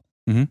work out.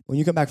 When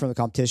you come back from the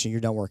competition,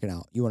 you're done working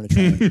out. You want to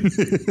train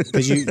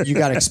because you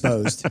got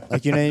exposed.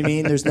 Like, you know what I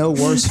mean? There's no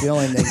worse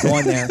feeling than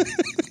going there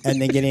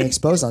and then getting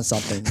exposed on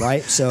something,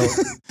 right? So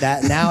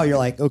that now you're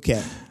like,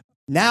 okay,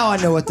 now I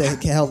know what the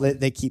hell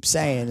they keep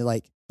saying.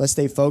 Like, let's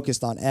stay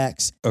focused on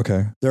X.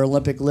 Okay. Their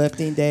Olympic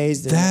lifting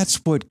days.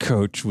 That's what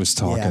Coach was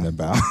talking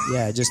about.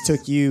 Yeah, it just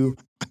took you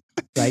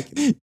like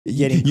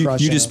getting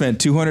crushed. You just spent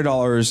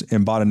 $200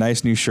 and bought a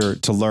nice new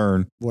shirt to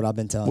learn what I've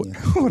been telling you.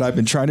 What I've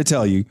been trying to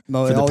tell you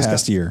for the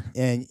past year.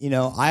 And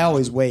I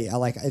always wait. I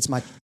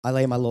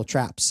lay my little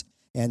traps,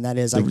 and that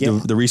is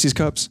the Reese's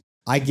cups.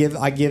 I give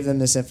them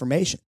this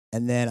information,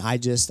 and then I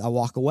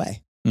walk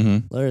away.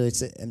 Literally,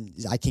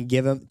 I can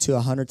give them to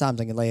 100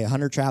 times. I can lay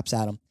 100 traps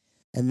at them,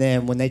 and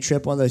then when they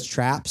trip one of those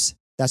traps,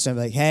 that's when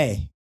I'm like,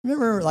 hey,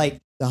 remember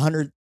like the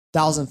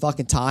 100,000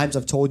 fucking times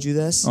I've told you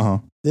this?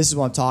 This is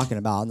what I'm talking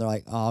about. And they're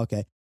like, oh,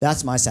 okay.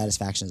 That's my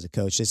satisfaction as a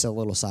coach. It's a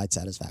little side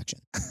satisfaction.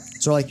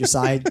 So like your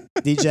side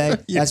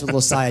DJ, that's a little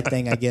side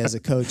thing I get as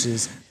a coach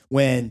is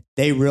when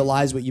they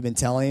realize what you've been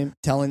telling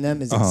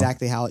them is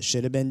exactly how it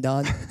should have been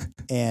done.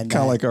 And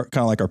kind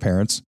of like our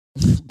parents.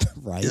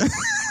 Right.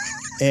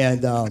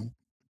 And,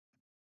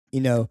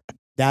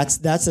 that's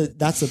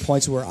the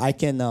points where I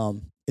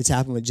can, it's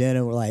happened with Jen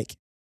and we're like,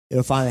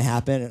 it'll finally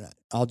happen and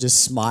I'll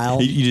just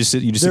smile. You just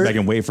sit back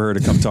and wait for her to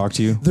come talk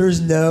to you.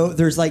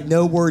 There's like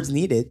no words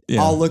needed.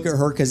 Yeah. I'll look at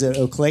her cause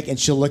it'll click and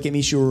she'll look at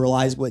me. She'll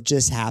realize what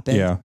just happened.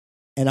 Yeah.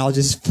 And I'll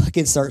just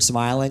fucking start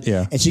smiling.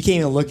 Yeah. And she can't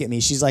even look at me.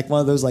 She's like one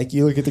of those, like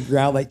you look at the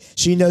ground, like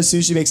she knows as soon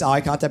as she makes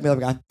eye contact with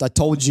me, like I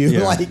told you.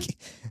 Yeah. Like,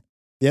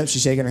 yep,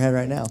 she's shaking her head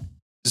right now.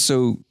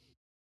 So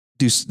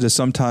does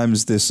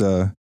sometimes this,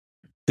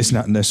 it's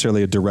not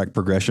necessarily a direct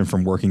progression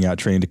from working out,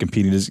 training to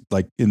competing. Is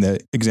like in the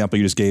example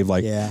you just gave,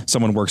 like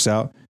someone works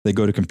out, they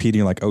go to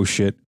competing, like, oh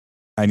shit,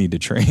 I need to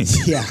train.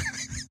 Yeah.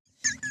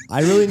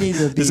 I really need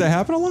to be. Does that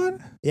happen a lot?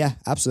 Yeah,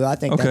 absolutely. I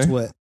think that's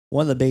what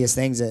one of the biggest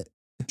things that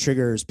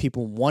triggers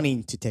people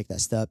wanting to take that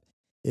step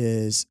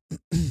is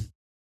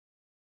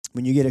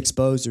when you get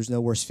exposed, there's no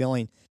worse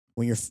feeling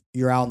when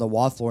you're out on the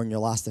wall floor and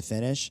you're last to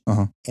finish.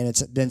 And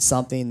it's been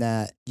something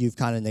that you've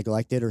kind of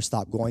neglected or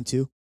stopped going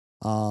to.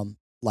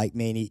 Like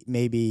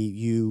maybe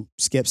you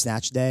skip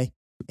snatch day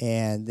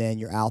and then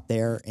you're out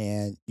there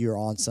and you're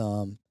on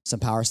some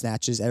power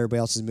snatches. Everybody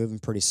else is moving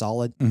pretty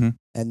solid.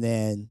 And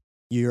then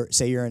you're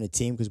in a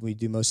team, because we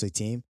do mostly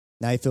team.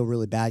 Now you feel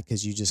really bad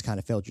because you just kind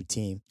of failed your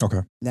team. Okay.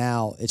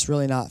 Now it's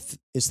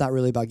not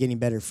really about getting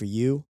better for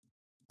you.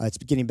 It's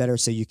getting better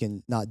so you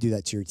can not do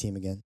that to your team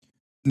again.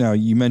 Now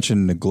you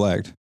mentioned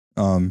neglect.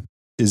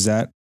 Is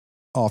that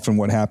often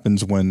what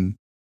happens when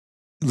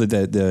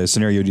the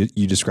scenario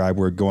you described,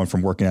 where going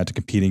from working out to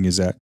competing, is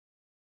that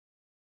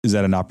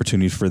an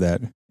opportunity for that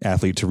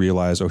athlete to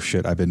realize, oh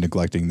shit, I've been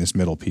neglecting this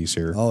middle piece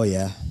here? Oh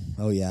yeah.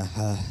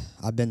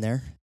 I've been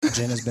there.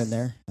 Jen has been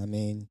there. I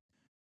mean,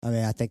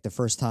 I think the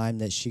first time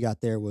that she got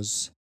there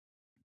was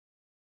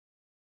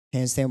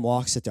handstand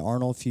walks at the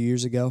Arnold a few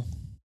years ago.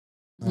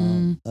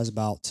 That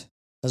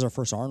was our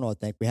first Arnold. I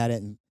think we had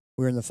it, and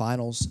we were in the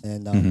finals,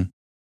 and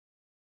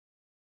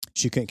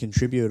she couldn't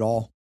contribute at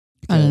all.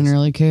 I didn't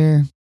really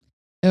care.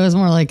 It was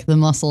more like the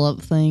muscle up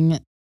thing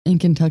in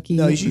Kentucky.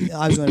 No,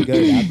 I was going to go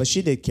to that, but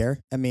she did care.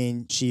 I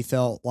mean, she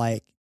felt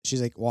like,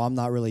 she's like, well, I'm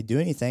not really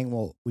doing anything.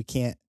 Well, you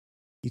can't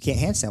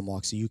handstand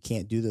walk, so you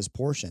can't do this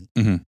portion.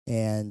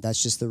 And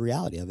that's just the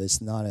reality of it. It's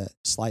not a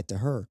slight to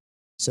her.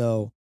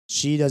 So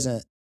she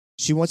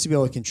wants to be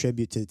able to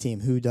contribute to the team.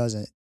 Who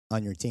doesn't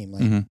on your team?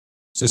 Like,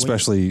 so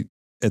especially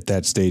at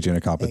that stage in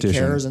a competition.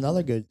 And Kara's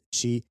another good,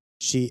 she,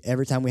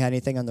 every time we had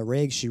anything on the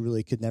rig, she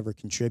really could never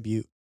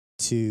contribute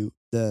to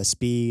the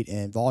speed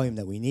and volume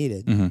that we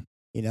needed,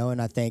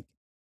 and I think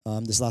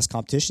this last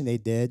competition they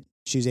did,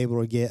 she was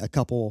able to get a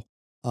couple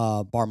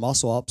bar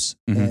muscle ups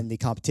in the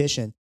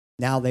competition.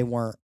 Now they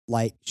weren't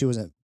like, she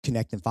wasn't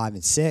connecting 5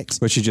 and 6,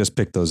 but she just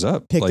picked those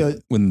up.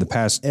 When the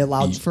past it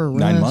allowed for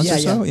 9 months or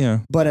so. Yeah.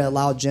 But it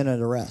allowed Jenna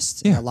to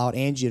rest. Yeah. It allowed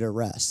Angie to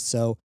rest.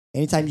 So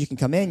anytime you can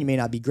come in, you may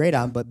not be great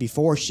on, but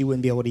before she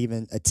wouldn't be able to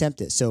even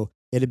attempt it. So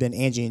it'd have been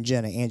Angie and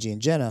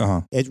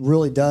Jenna. It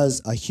really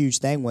does a huge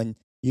thing when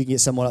you can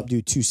get someone up,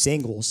 do 2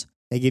 singles.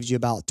 That gives you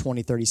about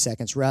 20, 30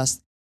 seconds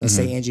rest. Let's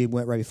say Angie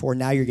went right before.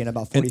 Now you're getting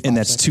about 45 and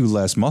that's seconds. 2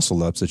 less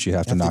muscle ups that you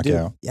have to knock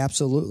out.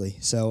 Absolutely.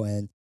 So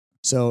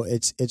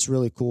it's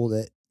really cool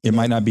that it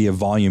might not be a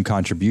volume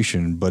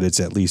contribution, but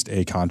it's at least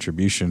a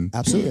contribution.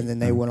 Absolutely. And then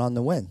they went on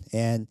to win.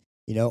 And,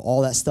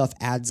 all that stuff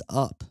adds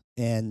up.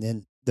 And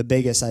then the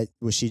biggest,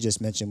 what she just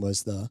mentioned,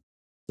 was the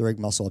rig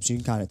muscle ups. You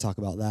can kind of talk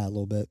about that a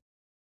little bit.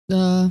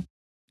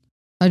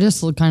 I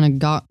just kind of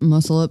got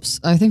muscle ups.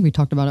 I think we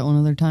talked about it one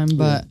other time,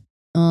 but,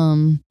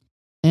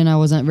 and I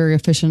wasn't very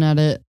efficient at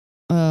it.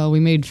 We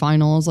made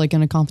finals like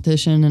in a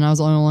competition, and I was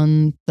the only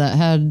one that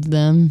had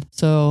them.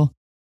 So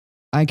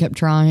I kept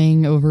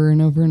trying over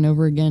and over and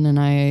over again, and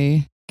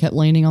I kept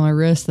landing on my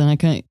wrist, and I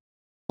couldn't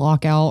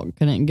lock out,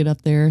 couldn't get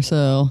up there.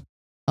 So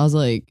I was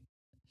like,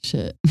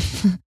 shit.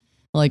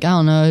 Like, I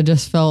don't know. It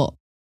just felt,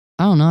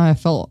 I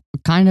felt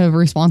kind of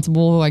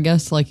responsible, I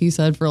guess, like you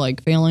said, for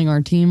like failing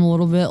our team a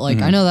little bit. Like,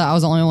 I know that I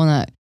was the only one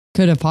that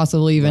could have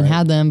possibly even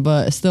had them,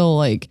 but still,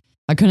 like,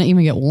 I couldn't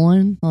even get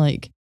one.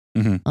 Like,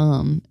 and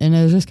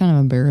it was just kind of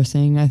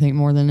embarrassing, I think,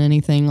 more than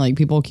anything. Like,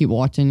 people keep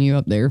watching you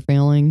up there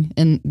failing,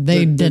 and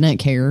they didn't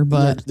care,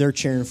 but they're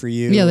cheering for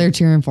you. Yeah, they're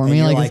cheering for me.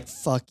 You're like,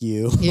 fuck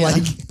you. Yeah,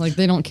 like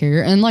they don't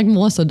care. And like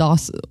Melissa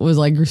Doss was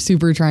like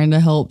super trying to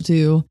help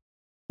too.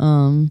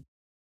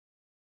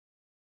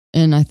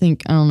 And I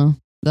think, I don't know,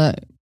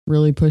 that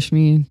really pushed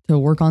me to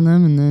work on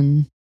them. And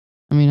then,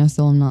 I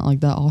still am not like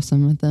that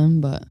awesome at them,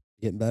 but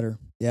getting better.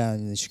 Yeah.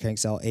 And she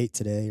cranks out 8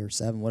 today or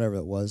 7, whatever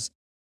it was.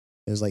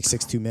 It was like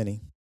 6 too many.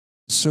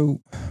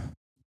 So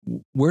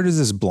where does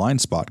this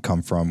blind spot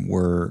come from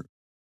where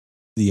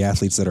the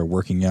athletes that are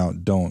working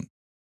out don't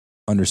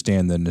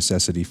understand the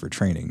necessity for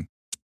training?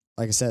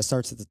 Like I said, it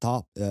starts at the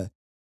top.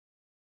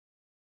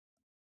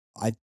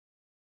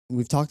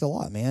 We've talked a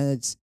lot,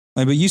 man.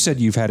 But you said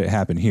you've had it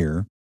happen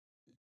here,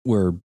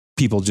 where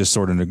people just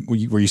sort of,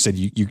 where you said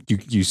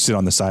you sit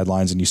on the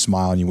sidelines and you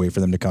smile and you wait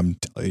for them to come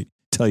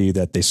tell you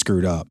that they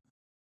screwed up.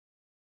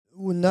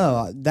 Well,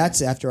 no,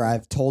 that's after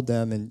I've told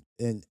them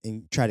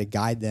and try to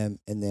guide them,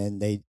 and then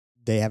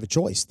they have a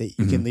choice. That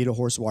you can lead a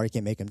horse to water, you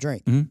can't make them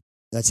drink.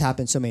 That's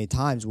happened so many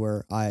times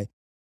where I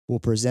will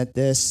present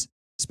this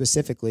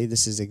specifically.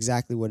 This is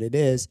exactly what it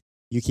is.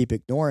 You keep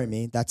ignoring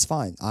me. That's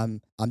fine.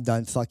 I'm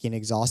done fucking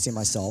exhausting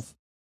myself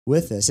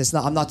with this. It's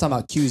not. I'm not talking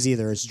about cues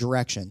either. It's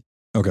direction.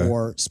 Okay.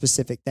 Or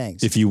specific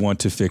things. If you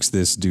want to fix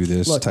this, do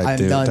this. Look, type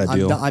I'm done.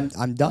 deal.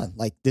 I'm done.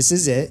 Like, this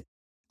is it.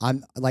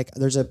 I'm like,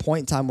 there's a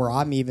point in time where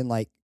I'm even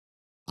like,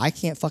 I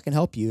can't fucking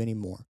help you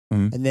anymore.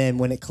 And then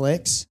when it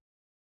clicks,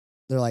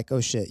 they're like,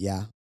 oh shit,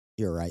 yeah,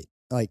 you're right.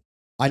 Like,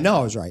 I know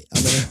I was right.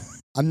 I mean,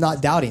 I'm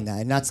not doubting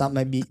that. And that's not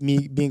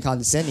me being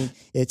condescending.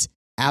 It's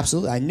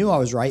absolutely, I knew I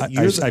was right.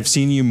 I've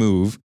seen you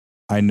move.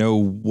 I know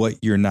what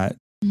you're not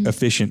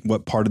efficient,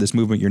 what part of this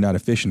movement you're not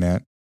efficient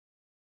at.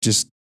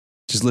 Just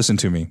listen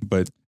to me.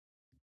 But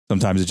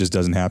sometimes it just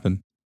doesn't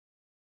happen.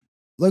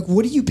 Like,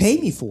 what do you pay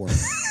me for?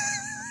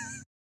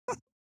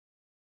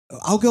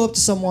 I'll go up to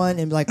someone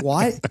and be like,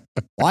 why?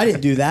 Well, I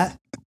didn't do that.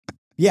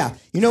 Yeah.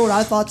 You know what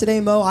I thought today,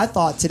 Mo? I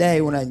thought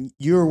today when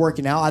you were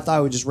working out, I thought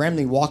I would just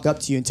randomly walk up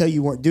to you and tell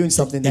you weren't doing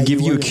something. And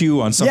give you a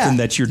cue on something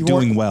that you're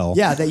doing well.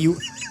 Yeah.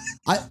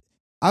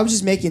 I was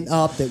just making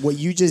up that what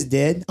you just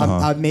did.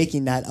 I'm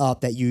making that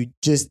up that you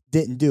just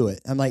didn't do it.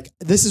 I'm like,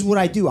 this is what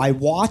I do. I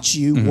watch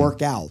you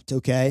work out.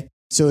 Okay.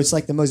 So it's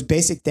like the most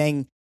basic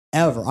thing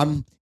ever.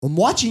 I'm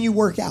watching you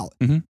work out.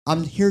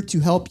 I'm here to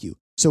help you.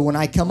 So when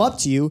I come up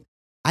to you,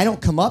 I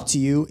don't come up to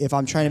you if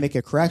I'm trying to make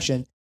a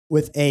correction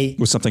with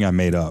something I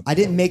made up. I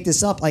didn't make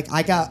this up. Like,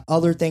 I got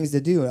other things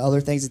to do and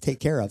other things to take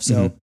care of.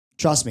 So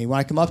trust me, when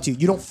I come up to you,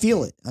 you don't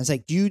feel it. I was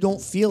like, you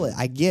don't feel it.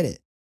 I get it.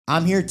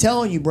 I'm here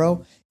telling you,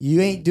 bro, you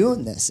ain't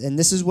doing this. And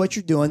this is what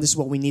you're doing. This is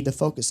what we need to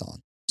focus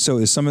on. So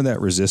is some of that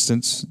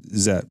resistance,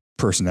 is that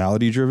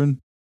personality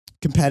driven?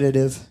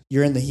 Competitive.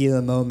 You're in the heat of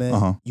the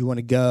moment. You want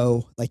to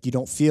go. Like, you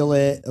don't feel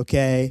it.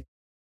 Okay.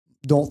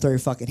 Don't throw your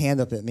fucking hand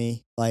up at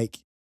me. Like,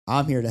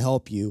 I'm here to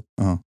help you.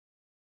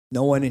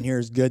 No one in here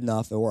is good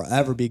enough or will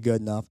ever be good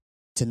enough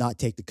to not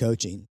take the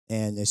coaching.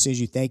 And as soon as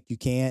you think you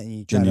can't, and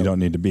you don't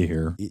need to be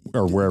here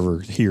or wherever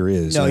here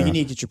is. No, you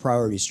need to get your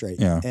priorities straight.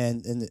 Yeah.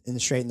 And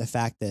straight in the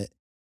fact that,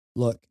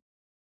 look,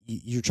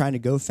 you're trying to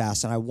go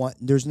fast, and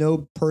there's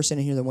no person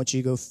in here that wants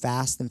you to go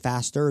fast and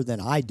faster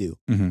than I do.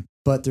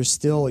 But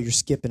you're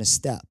skipping a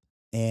step,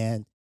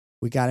 and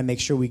we got to make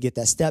sure we get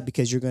that step,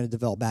 because you're going to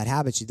develop bad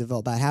habits. You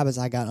develop bad habits.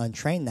 I got to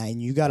untrain that,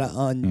 and you got to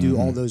undo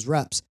all those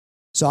reps.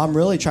 So I'm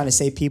really trying to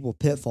save people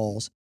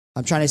pitfalls.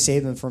 I'm trying to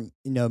save them from,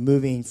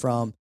 moving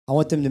from, I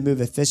want them to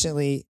move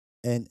efficiently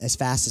and as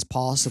fast as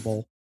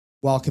possible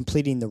while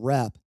completing the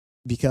rep,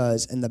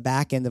 because in the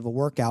back end of a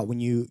workout,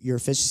 when your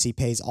efficiency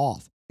pays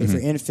off. If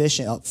you're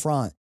inefficient up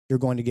front, you're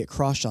going to get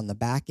crushed on the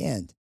back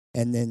end.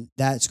 And then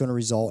that's going to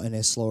result in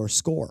a slower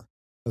score.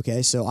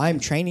 Okay. So I'm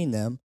training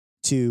them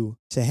to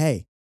say,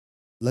 hey,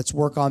 let's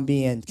work on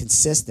being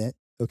consistent.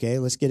 Okay.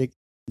 Let's get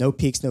no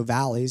peaks, no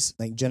valleys.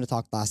 Like Jenna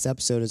talked last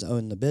episode is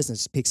owning the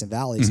business, peaks and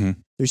valleys.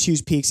 There's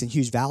huge peaks and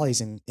huge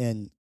valleys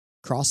in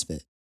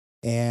CrossFit.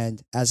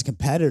 And as a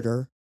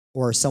competitor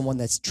or someone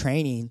that's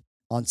training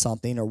on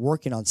something or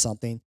working on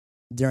something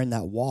during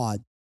that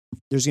WOD,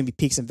 there's going to be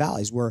peaks and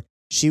valleys where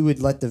she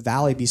would let the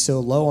valley be so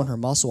low on her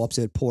muscle ups,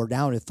 it would pull her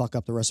down and fuck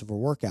up the rest of her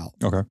workout.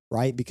 Okay.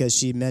 Right? Because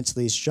she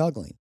mentally is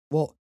struggling.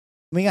 Well,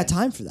 we ain't got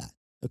time for that.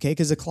 Okay.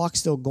 Because the clock's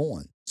still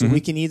going. So we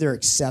can either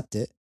accept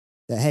it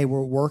that, hey,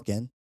 we're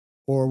working,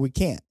 or we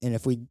can't. And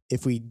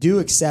if we do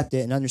accept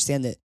it and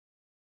understand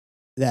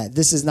that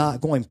this is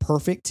not going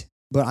perfect,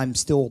 but I'm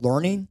still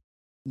learning,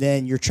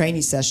 then your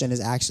training session is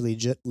actually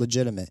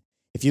legitimate.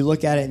 If you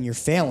look at it and you're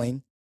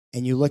failing,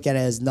 and you look at it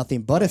as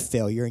nothing but a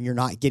failure, and you're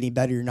not getting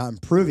better, you're not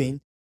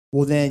improving,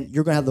 well, then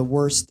you're going to have the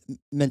worst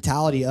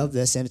mentality of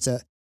this. And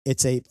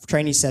it's a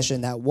training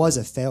session that was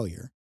a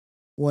failure.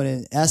 When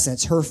in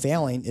essence, her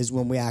failing is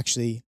when we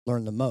actually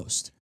learn the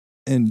most.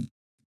 And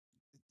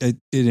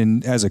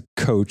as a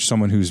coach,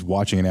 someone who's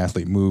watching an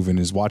athlete move and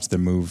has watched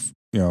them move,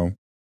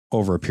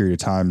 over a period of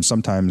time,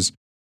 sometimes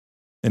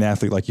an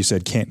athlete, like you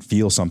said, can't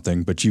feel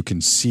something, but you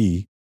can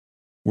see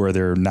where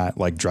they're not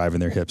like driving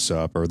their hips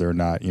up, or they're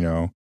not,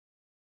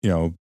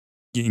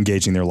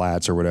 engaging their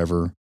lats or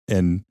whatever.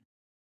 And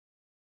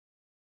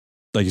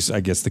like, I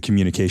guess the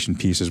communication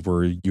piece is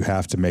where you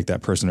have to make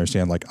that person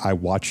understand, like, I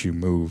watch you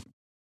move.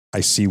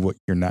 I see what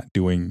you're not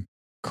doing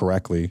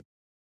correctly.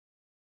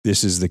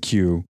 This is the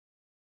cue.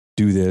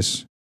 Do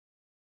this.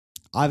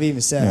 I've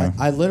even said,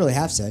 I literally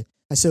have said,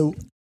 I said,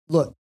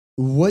 look,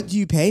 what do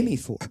you pay me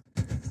for?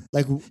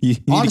 Like, you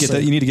need to get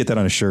that. You need to get that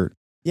on a shirt.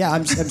 Yeah,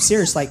 I'm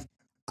serious. Like,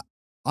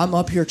 I'm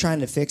up here trying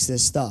to fix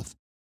this stuff.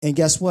 And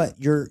guess what?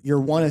 You're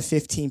one of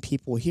 15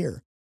 people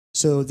here.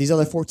 So these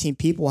other 14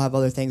 people have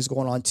other things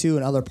going on too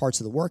in other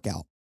parts of the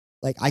workout.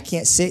 Like, I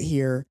can't sit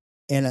here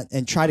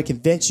and try to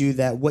convince you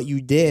that what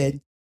you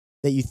did,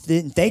 that you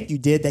didn't think you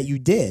did, that you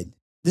did.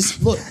 This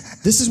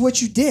is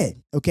what you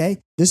did. Okay.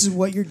 This is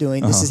what you're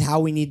doing. This is how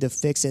we need to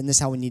fix it. And this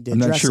is how we need to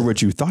address it. I'm not sure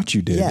what you thought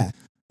you did. Yeah.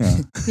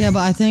 Yeah.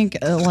 But I think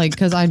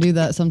cause I do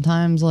that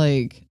sometimes,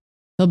 like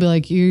he'll be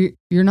like, you're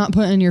not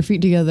putting your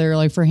feet together,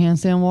 like for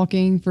handstand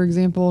walking, for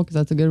example, because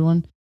that's a good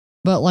one.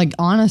 But like,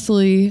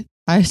 honestly,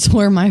 I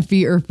swear my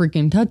feet are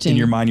freaking touching. In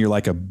your mind, you're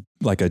like a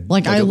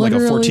I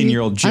literally,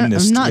 14-year-old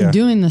gymnast. I'm not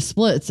doing the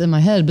splits in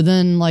my head, but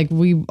then like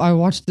I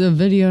watched the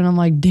video and I'm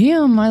like,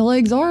 damn, my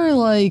legs are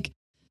like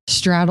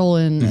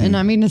straddling. And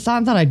I mean, it's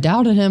not that I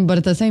doubted him, but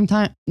at the same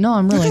time, no,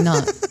 I'm really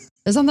not.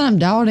 It's not that I'm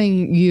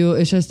doubting you.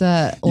 It's just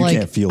that you like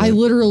can't feel I it.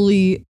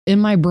 Literally in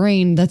my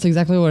brain, that's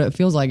exactly what it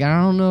feels like.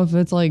 I don't know if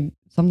it's like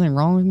something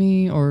wrong with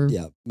me or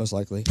Yeah, most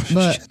likely.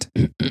 But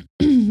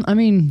I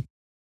mean,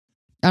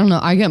 I don't know.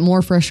 I get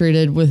more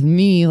frustrated with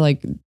me.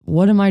 Like,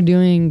 what am I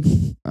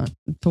doing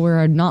to where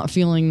I'm not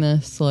feeling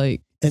this?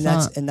 Like, and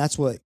that's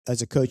what,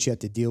 as a coach, you have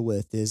to deal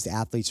with is the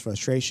athlete's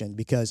frustration,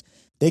 because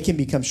they can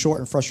become short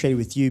and frustrated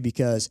with you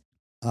because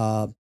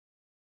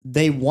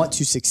they want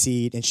to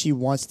succeed, and she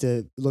wants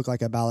to look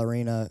like a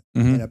ballerina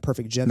and a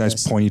perfect gymnast.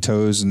 Nice pointy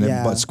toes and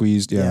then butt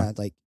squeezed. Yeah.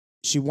 Like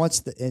she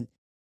wants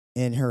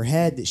in her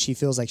head that she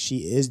feels like she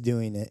is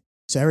doing it.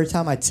 So every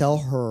time I tell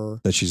her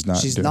that she's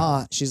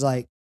not, she's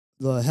like,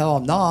 the hell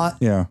I'm not.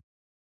 Yeah.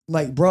 I'm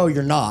like, bro,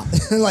 you're not.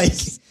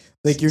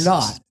 like you're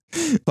not.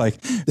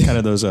 Like kind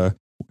of those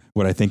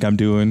what I think I'm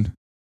doing,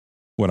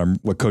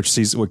 what coach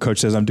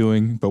says I'm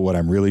doing, but what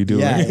I'm really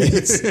doing.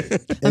 Yeah,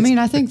 I mean,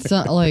 I think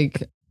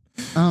like,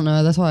 I don't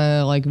know. That's why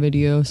I like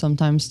video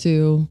sometimes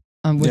too.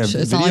 Which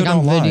it's not like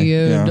I'm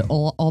videoed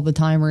all the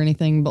time or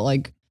anything, but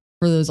like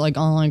for those like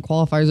online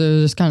qualifiers, it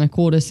was just kind of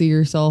cool to see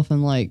yourself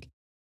and like,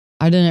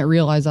 I didn't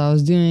realize I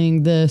was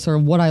doing this or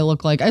what I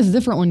look like. It's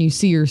different when you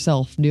see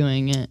yourself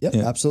doing it. Yep,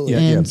 absolutely.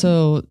 And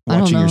so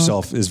watching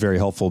yourself is very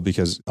helpful,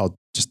 because I'll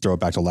just throw it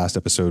back to last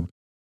episode.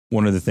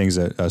 One of the things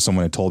that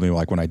someone had told me,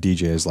 like when I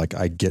DJ, is like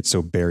I get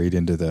so buried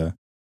into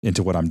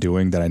what I'm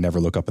doing that I never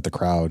look up at the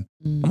crowd.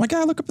 I'm like,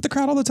 I look up at the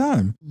crowd all the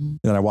time. And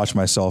then I watch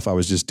myself. I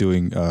was just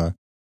doing a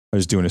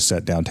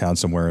set downtown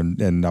somewhere,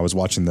 and I was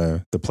watching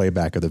the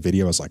playback of the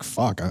video. I was like,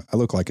 fuck, I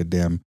look like a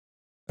damn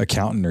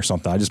accountant or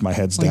something. My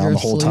head's down the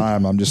whole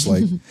time. I'm just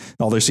like,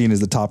 all they're seeing is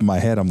the top of my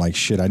head. I'm like,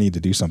 shit, I need to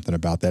do something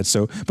about that.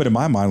 So, but in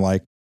my mind,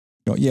 like,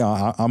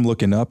 I'm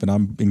looking up and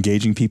I'm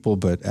engaging people,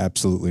 but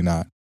absolutely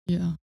not.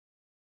 Yeah.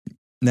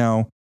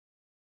 Now,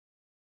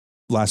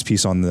 last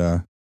piece on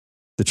the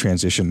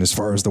transition, as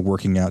far as the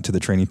working out to the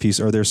training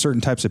piece, are there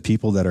certain types of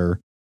people that are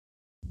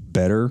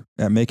better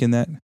at making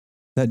that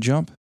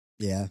jump?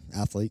 Yeah.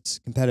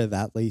 Competitive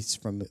athletes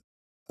from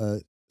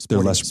they're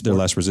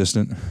less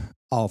resistant.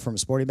 Oh, from a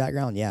sporting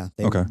background, yeah.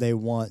 They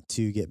want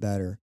to get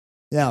better.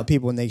 Now,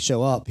 people, when they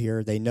show up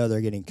here, they know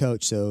they're getting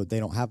coached, so they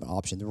don't have an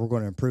option. We're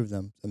going to improve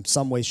them in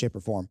some way, shape, or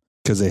form.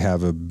 Because they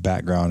have a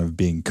background of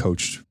being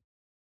coached.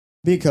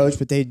 Being coached,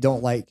 but they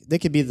don't like. They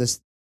could be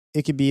this.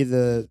 It could be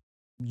the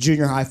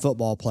junior high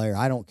football player.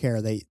 I don't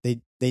care.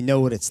 They know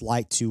what it's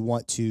like to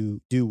want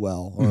to do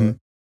well, or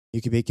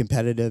you could be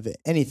competitive at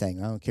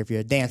anything. I don't care if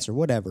you're a dancer,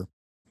 whatever.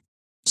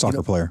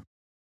 Soccer player.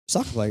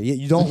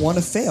 You don't want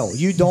to fail.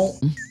 You don't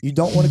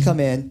want to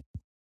come in.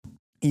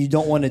 You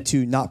don't want it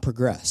to not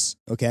progress.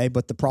 Okay.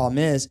 But the problem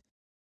is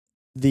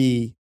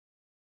the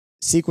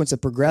sequence of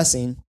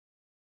progressing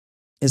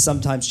is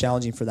sometimes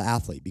challenging for the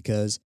athlete,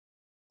 because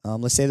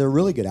let's say they're a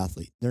really good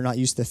athlete. They're not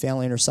used to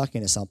failing or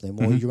sucking at something.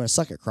 Well, you're going to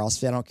suck at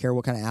CrossFit. I don't care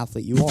what kind of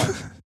athlete you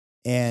are.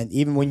 And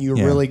even when you're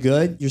really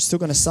good, you're still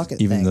going to suck at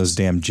things. Even those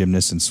damn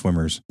gymnasts and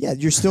swimmers. Yeah.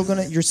 You're still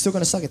going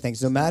to suck at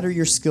things. No matter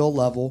your skill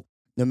level,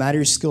 no matter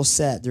your skill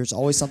set, there's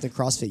always something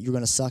CrossFit you're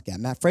going to suck at.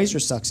 Matt Fraser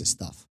sucks at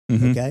stuff,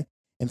 okay?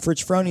 And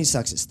Fritz Froning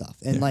sucks at stuff.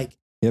 And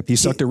he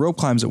sucked at rope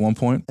climbs at one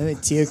point. I mean,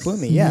 Tia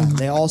Klumi,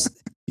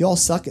 you all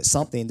suck at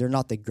something. They're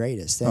not the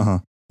greatest.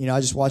 And, I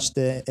just watched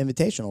the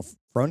Invitational.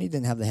 Froning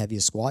didn't have the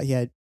heaviest squat.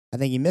 I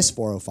think he missed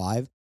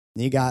 405.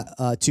 And you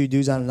got two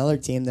dudes on another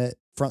team that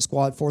front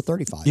squat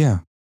 435. Yeah.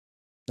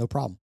 No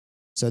problem.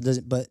 So it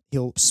doesn't, but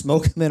he'll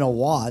smoke him in a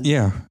wad.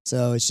 Yeah.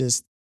 So it's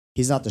just,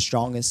 he's not the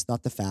strongest,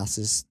 not the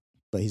fastest,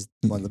 but he's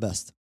one of the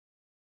best.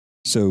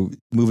 So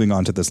moving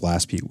on to this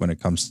last piece, when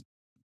it comes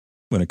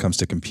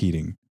to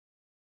competing,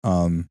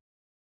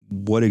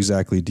 what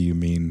exactly do you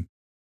mean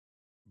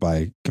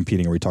by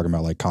competing? Are we talking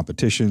about like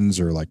competitions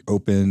or like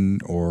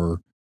open,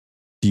 or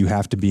do you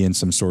have to be in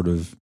some sort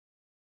of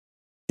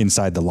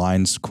inside the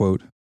lines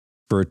quote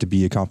for it to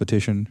be a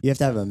competition? You have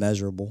to have a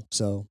measurable.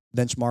 So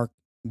benchmark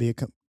would be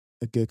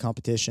a good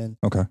competition.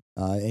 Okay.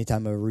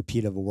 Anytime a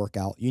repeat of a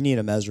workout, you need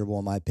a measurable,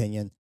 in my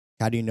opinion.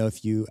 How do you know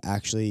if you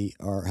actually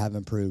have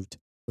improved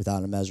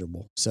without a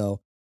measurable?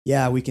 So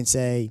yeah, we can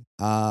say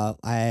I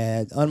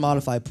had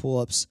unmodified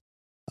pull-ups,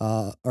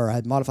 or I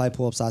had modified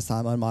pull-ups last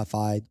time,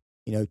 unmodified,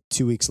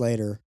 2 weeks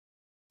later.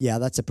 Yeah,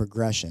 that's a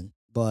progression,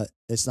 but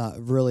it's not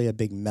really a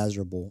big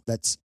measurable.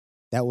 That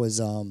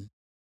was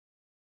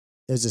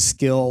there's a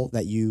skill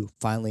that you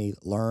finally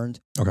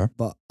learned. Okay.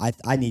 But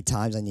I need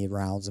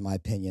rounds, in my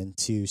opinion,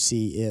 to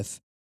see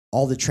if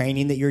all the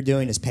training that you're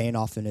doing is paying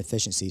off in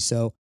efficiency.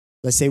 So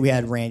let's say we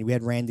had Randy. We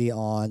had Randy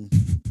on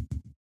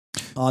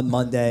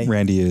Monday.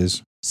 Randy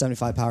is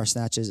 75 power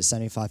snatches at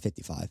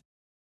 75.55.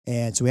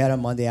 And so we had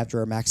on Monday after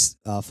our max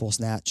full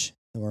snatch,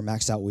 and we're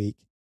maxed out week.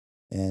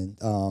 And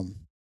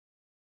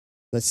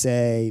let's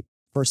say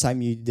first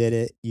time you did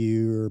it,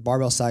 your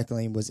barbell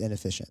cycling was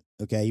inefficient.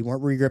 Okay, you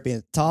weren't regripping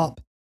at the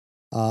top.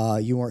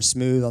 You weren't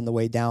smooth on the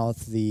way down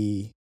with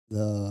the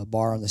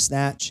bar on the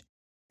snatch.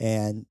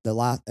 And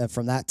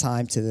from that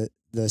time to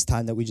this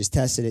time that we just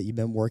tested it, you've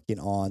been working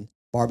on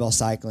barbell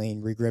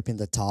cycling, regripping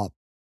the top,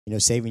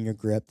 saving your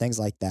grip, things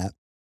like that.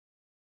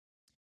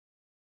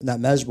 And that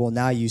measurable,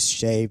 now you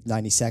shave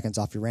 90 seconds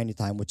off your randy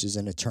time, which is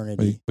an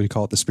eternity. What do you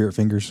call it? The spirit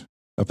fingers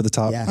up at the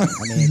top? Yeah. I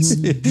mean, it's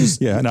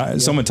just, yeah.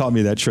 And someone taught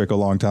me that trick a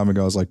long time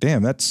ago. I was like,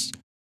 damn,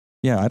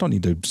 I don't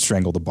need to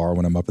strangle the bar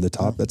when I'm up at the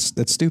top.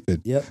 That's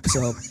stupid. Yep.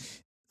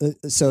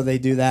 So they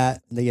do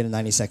that, and they get a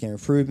 90-second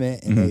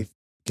improvement, and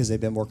because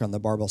they've been working on the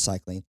barbell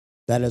cycling.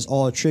 That is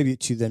all a tribute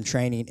to them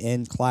training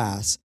in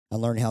class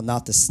and learning how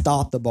not to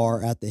stop the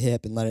bar at the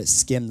hip and let it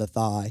skim the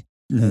thigh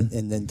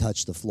and then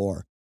touch the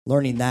floor.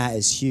 Learning that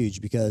is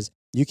huge, because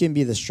you can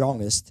be the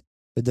strongest,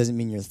 but it doesn't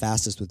mean you're the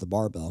fastest with the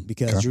barbell,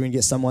 because you're going to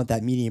get someone at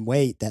that medium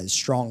weight that is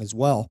strong as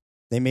well.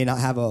 They may not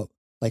have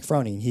like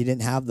Froning. He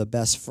didn't have the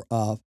best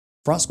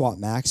front squat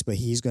max, but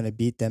he's going to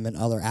beat them in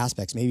other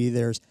aspects. Maybe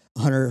there's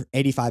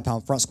 185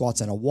 pound front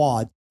squats in a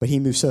WOD, but he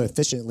moves so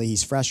efficiently,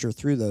 he's fresher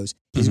through those.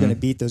 He's going to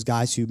beat those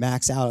guys who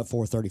max out at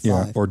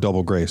 435. Yeah, or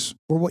double grace.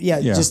 Or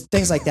just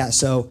things like that.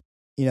 So,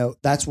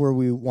 that's where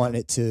we want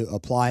it to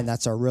apply, and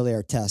that's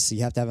our test. So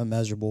you have to have a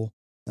measurable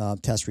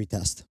test,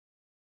 retest.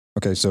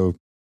 Okay, so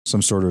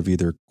some sort of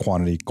either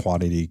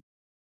quantity,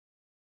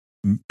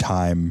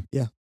 time,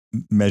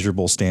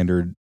 measurable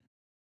standard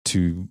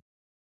to,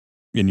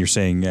 and you're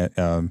saying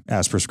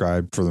as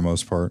prescribed for the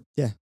most part,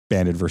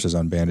 banded versus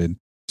unbanded.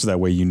 So that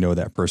way,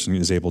 that person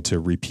is able to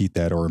repeat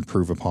that or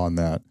improve upon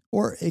that.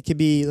 Or it could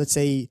be, let's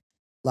say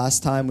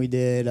last time we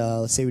did,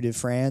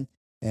 Fran,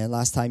 and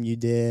last time you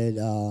did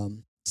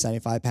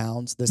 75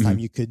 pounds. This time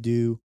you could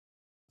do,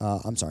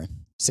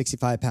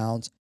 65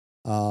 pounds.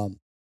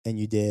 And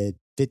you did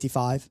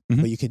 55,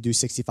 but you could do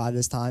 65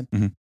 this time.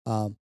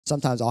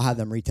 Sometimes I'll have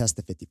them retest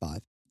the 55.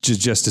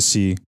 Just to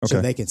see. Okay.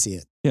 So they can see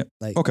it. Yeah.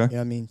 Okay. You know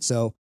what I mean?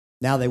 So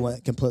now they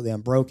went completely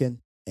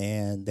unbroken,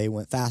 and they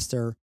went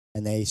faster,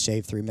 and they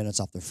shaved 3 minutes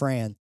off the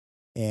Fran.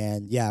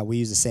 And we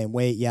use the same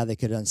weight. Yeah, they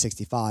could have done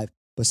 65,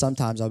 but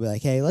sometimes I'll be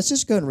like, hey, let's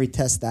just go and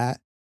retest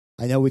that.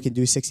 I know we can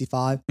do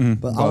 65,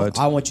 but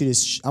I want you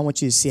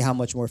to see how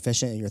much more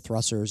efficient in your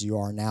thrusters you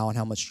are now, and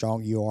how much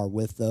stronger you are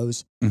with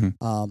those.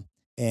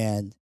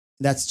 And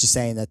that's just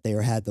saying that they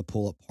had the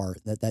pull-up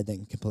part, that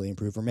didn't completely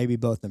improve, or maybe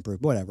both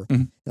improve, whatever.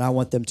 And I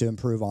want them to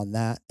improve on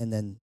that, and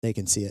then they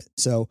can see it.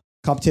 So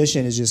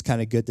competition is just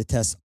kind of good to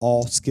test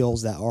all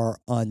skills that are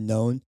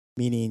unknown,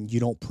 meaning you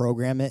don't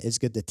program it. It's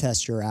good to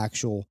test your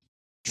actual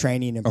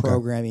training and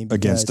programming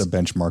against a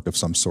benchmark of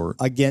some sort,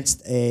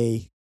 against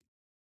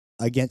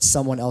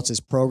someone else's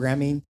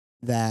programming.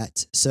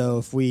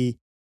 So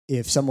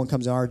if someone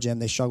comes in our gym,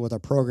 they struggle with our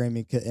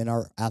programming, and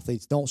our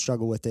athletes don't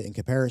struggle with it in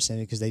comparison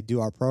because they do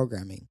our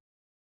programming.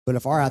 But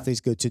if our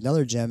athletes go to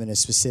another gym and is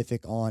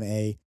specific on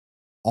a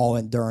all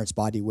endurance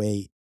body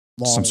weight,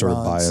 long some sort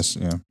runs,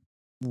 of bias,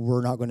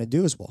 we're not going to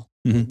do as well.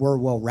 We're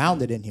well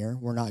rounded in here.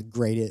 We're not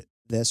great at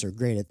this or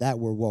great at that.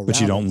 We're well rounded.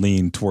 But you don't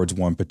lean towards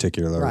one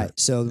particular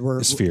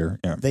sphere.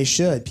 Yeah. They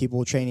should.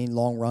 People training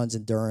long runs,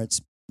 endurance,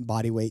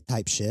 body weight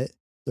type shit,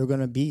 they're going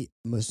to beat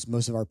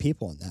most of our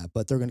people in that.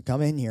 But they're going to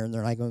come in here and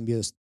they're not going to be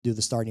able to do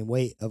the starting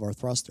weight of our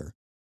thruster.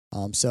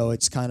 So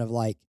it's kind of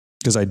like,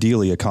 because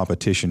ideally a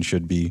competition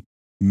should be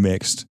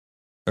mixed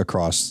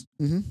across,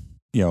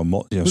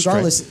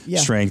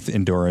 strength,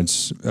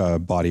 endurance,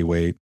 body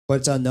weight. But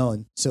it's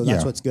unknown. So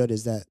that's what's good,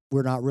 is that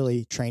we're not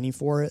really training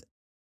for it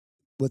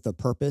with a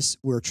purpose.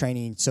 We're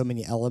training so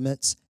many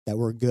elements that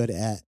we're good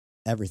at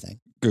everything.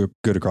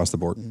 Good across the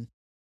board.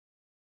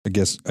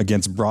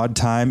 Against broad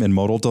time and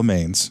modal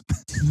domains.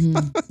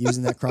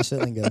 Using that CrossFit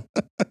lingo.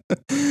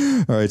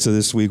 All right. So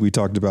this week we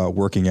talked about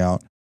working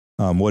out,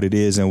 what it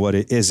is and what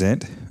it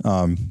isn't,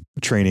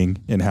 training,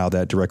 and how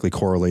that directly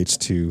correlates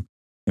to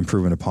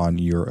improvement upon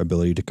your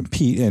ability to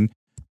compete. And,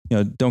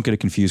 don't get it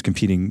confused,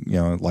 competing,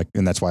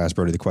 and that's why I asked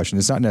Brody the question.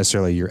 It's not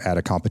necessarily you're at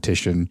a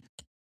competition,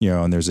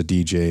 and there's a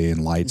DJ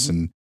and lights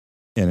and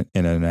an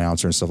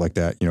announcer and stuff like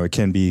that. It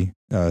can be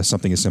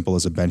something as simple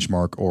as a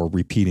benchmark or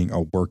repeating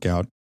a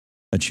workout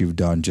that you've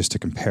done just to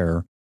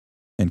compare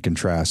and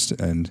contrast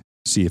and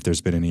see if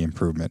there's been any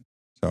improvement.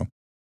 So,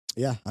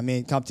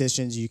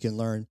 competitions, you can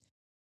learn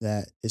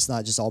that it's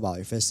not just all about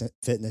your fitness,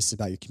 it's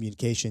about your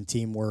communication,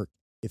 teamwork,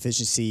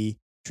 efficiency,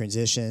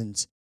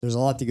 transitions. There's a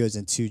lot that goes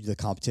into the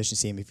competition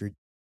scene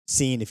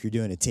if you're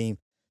doing a team.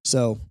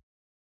 So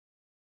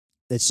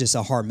it's just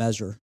a hard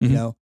measure,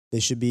 you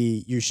should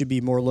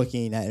be more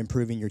looking at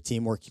improving your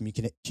teamwork,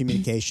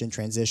 communication,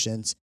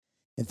 transitions,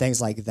 and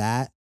things like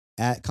that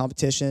at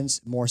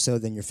competitions more so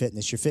than your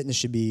fitness. Your fitness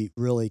should be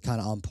really kind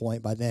of on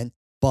point by then,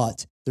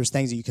 but there's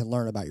things that you can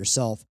learn about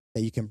yourself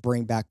that you can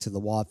bring back to the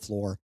WOD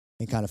floor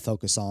and kind of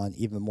focus on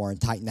even more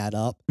and tighten that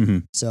up.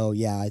 So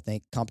I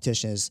think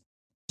competition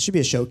should be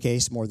a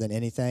showcase more than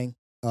anything.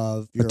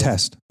 of your a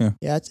test. Yeah.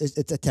 Yeah,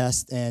 it's a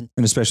test, and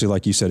especially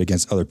like you said,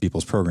 against other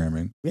people's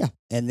programming. Yeah,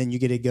 and then you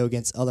get to go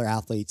against other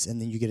athletes,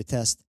 and then you get to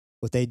test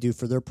what they do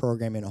for their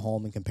programming at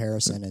home in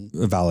comparison, and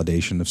a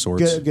validation of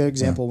sorts. Good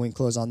example. We can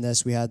close on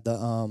this. We had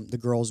the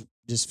girls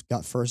just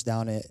got first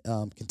down at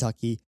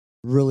Kentucky.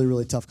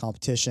 Really tough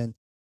competition.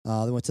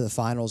 They went to the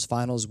finals.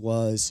 Finals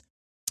was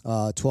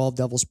 12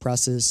 devil's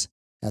presses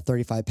at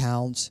 35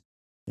 pounds.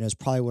 And it was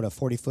probably a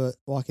 40-foot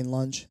walking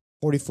lunge,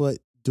 40-foot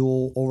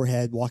dual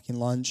overhead walking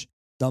lunge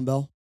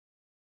dumbbell.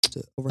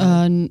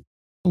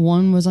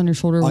 One was on your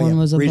shoulder, one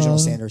was above. Regional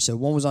standard. So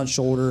one was on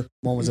shoulder,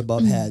 one was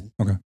above head.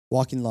 Okay.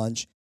 Walking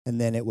lunge, and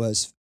then it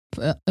was.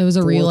 It was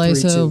a 4, relay.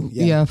 3, So 2,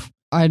 yeah.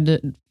 I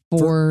did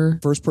 4.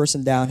 First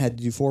person down had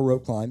to do 4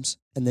 rope climbs,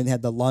 and then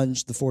had the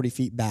lunge the 40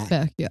 feet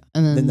back. Yeah,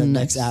 and then the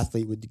next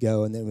athlete would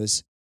go, and it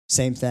was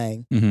same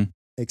thing,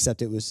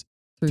 except it was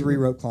 3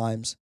 rope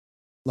climbs,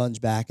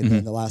 lunge back, and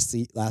then the last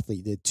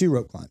athlete did 2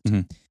 rope climbs.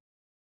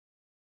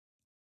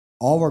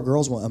 All of our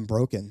girls went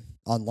unbroken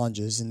on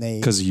lunges, and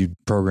because you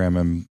program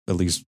them at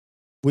least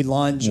we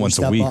lunge once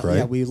a week, up. right?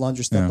 Yeah, we lunge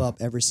or step up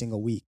every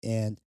single week.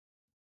 And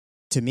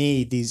to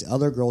me, these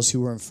other girls who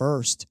were in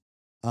first,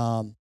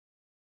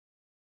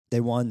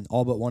 they won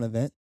all but one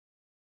event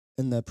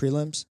in the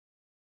prelims.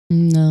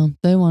 No,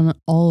 they won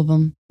all of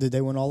them. Did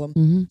they win all of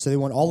them? Mm-hmm. So they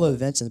won all the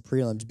events in the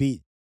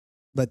prelims,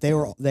 but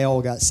they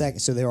all got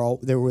second. So they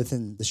were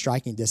within the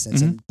striking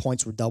distance, and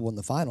points were double in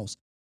the finals.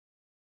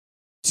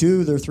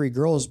 2 of their 3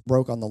 girls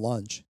broke on the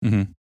lunge.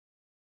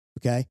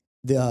 Okay,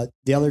 the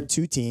other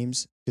 2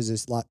 teams, because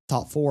it's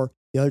top 4,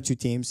 the other 2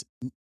 teams,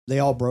 they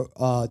all broke.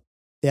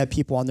 They had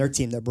people on their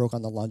team that broke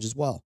on the lunge as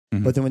well.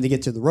 But then when they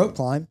get to the rope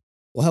climb,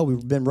 well, hell,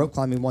 we've been rope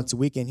climbing once a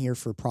week in here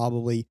for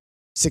probably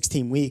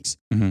 16 weeks,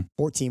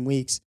 14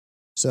 weeks.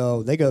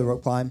 So they go to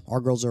rope climb.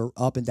 Our girls are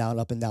up and down,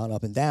 up and down,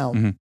 up and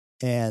down,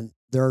 and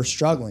they're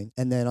struggling.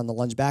 And then on the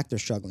lunge back, they're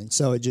struggling.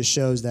 So it just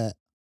shows that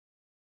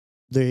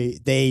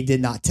they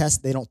did not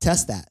test. They don't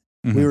test that.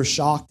 We were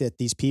shocked at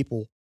these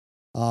people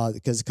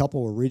because a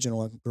couple were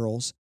regional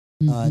girls,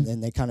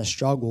 and they kind of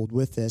struggled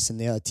with this. And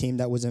the team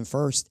that was in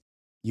first,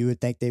 you would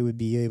think they would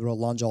be able to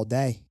lunge all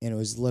day, and it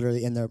was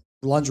literally in the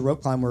lunge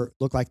rope climb where it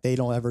looked like they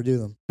don't ever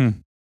do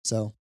them.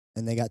 So,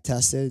 and they got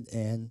tested,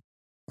 and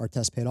our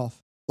test paid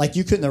off. Like,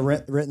 you couldn't have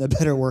written a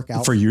better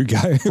workout for you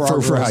guys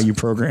for how you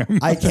program.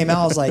 I came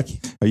out, I was like,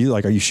 are you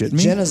shitting me?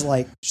 Jenna's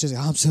like, she's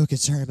like, I'm so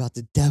concerned about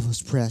the devil's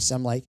press.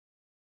 I'm like,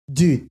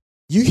 dude,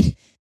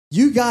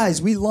 you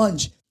guys, we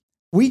lunge.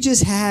 We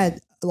just had,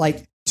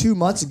 like, 2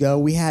 months ago,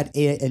 we had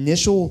an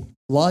initial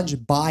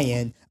lunge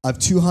buy-in of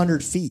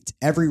 200 feet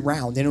every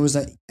round, and it was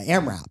an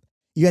AMRAP.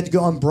 You had to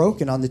go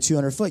unbroken on the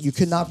 200 foot. You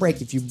could not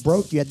break. If you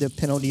broke, you had the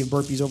penalty of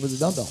burpees over the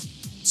dumbbell.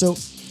 So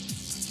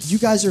you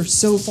guys are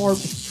so far,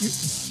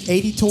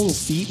 80 total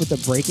feet with a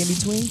break in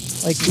between.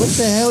 Like, what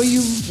the hell are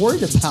you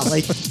worried about?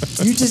 Like,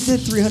 you just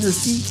did 300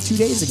 feet 2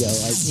 days ago.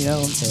 Like,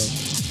 so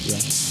yeah,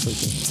 pretty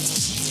cool.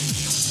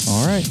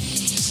 All right.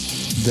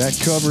 That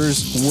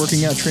covers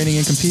working out, training,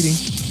 and competing.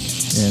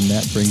 And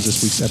that brings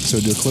this week's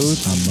episode to a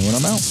close. I'm Mo, and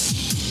I'm out.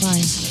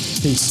 Bye.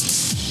 Peace.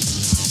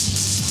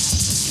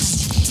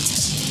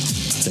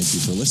 Thank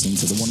you for listening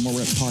to the One More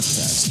Rep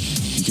Podcast.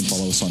 You can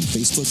follow us on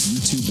Facebook,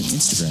 YouTube, and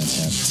Instagram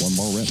at One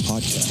More Rep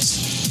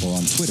Podcast, or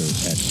on Twitter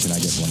at Can I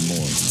Get One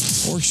More,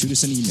 or shoot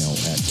us an email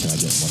at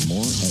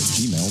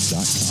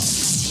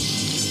canigetonmore@gmail.com.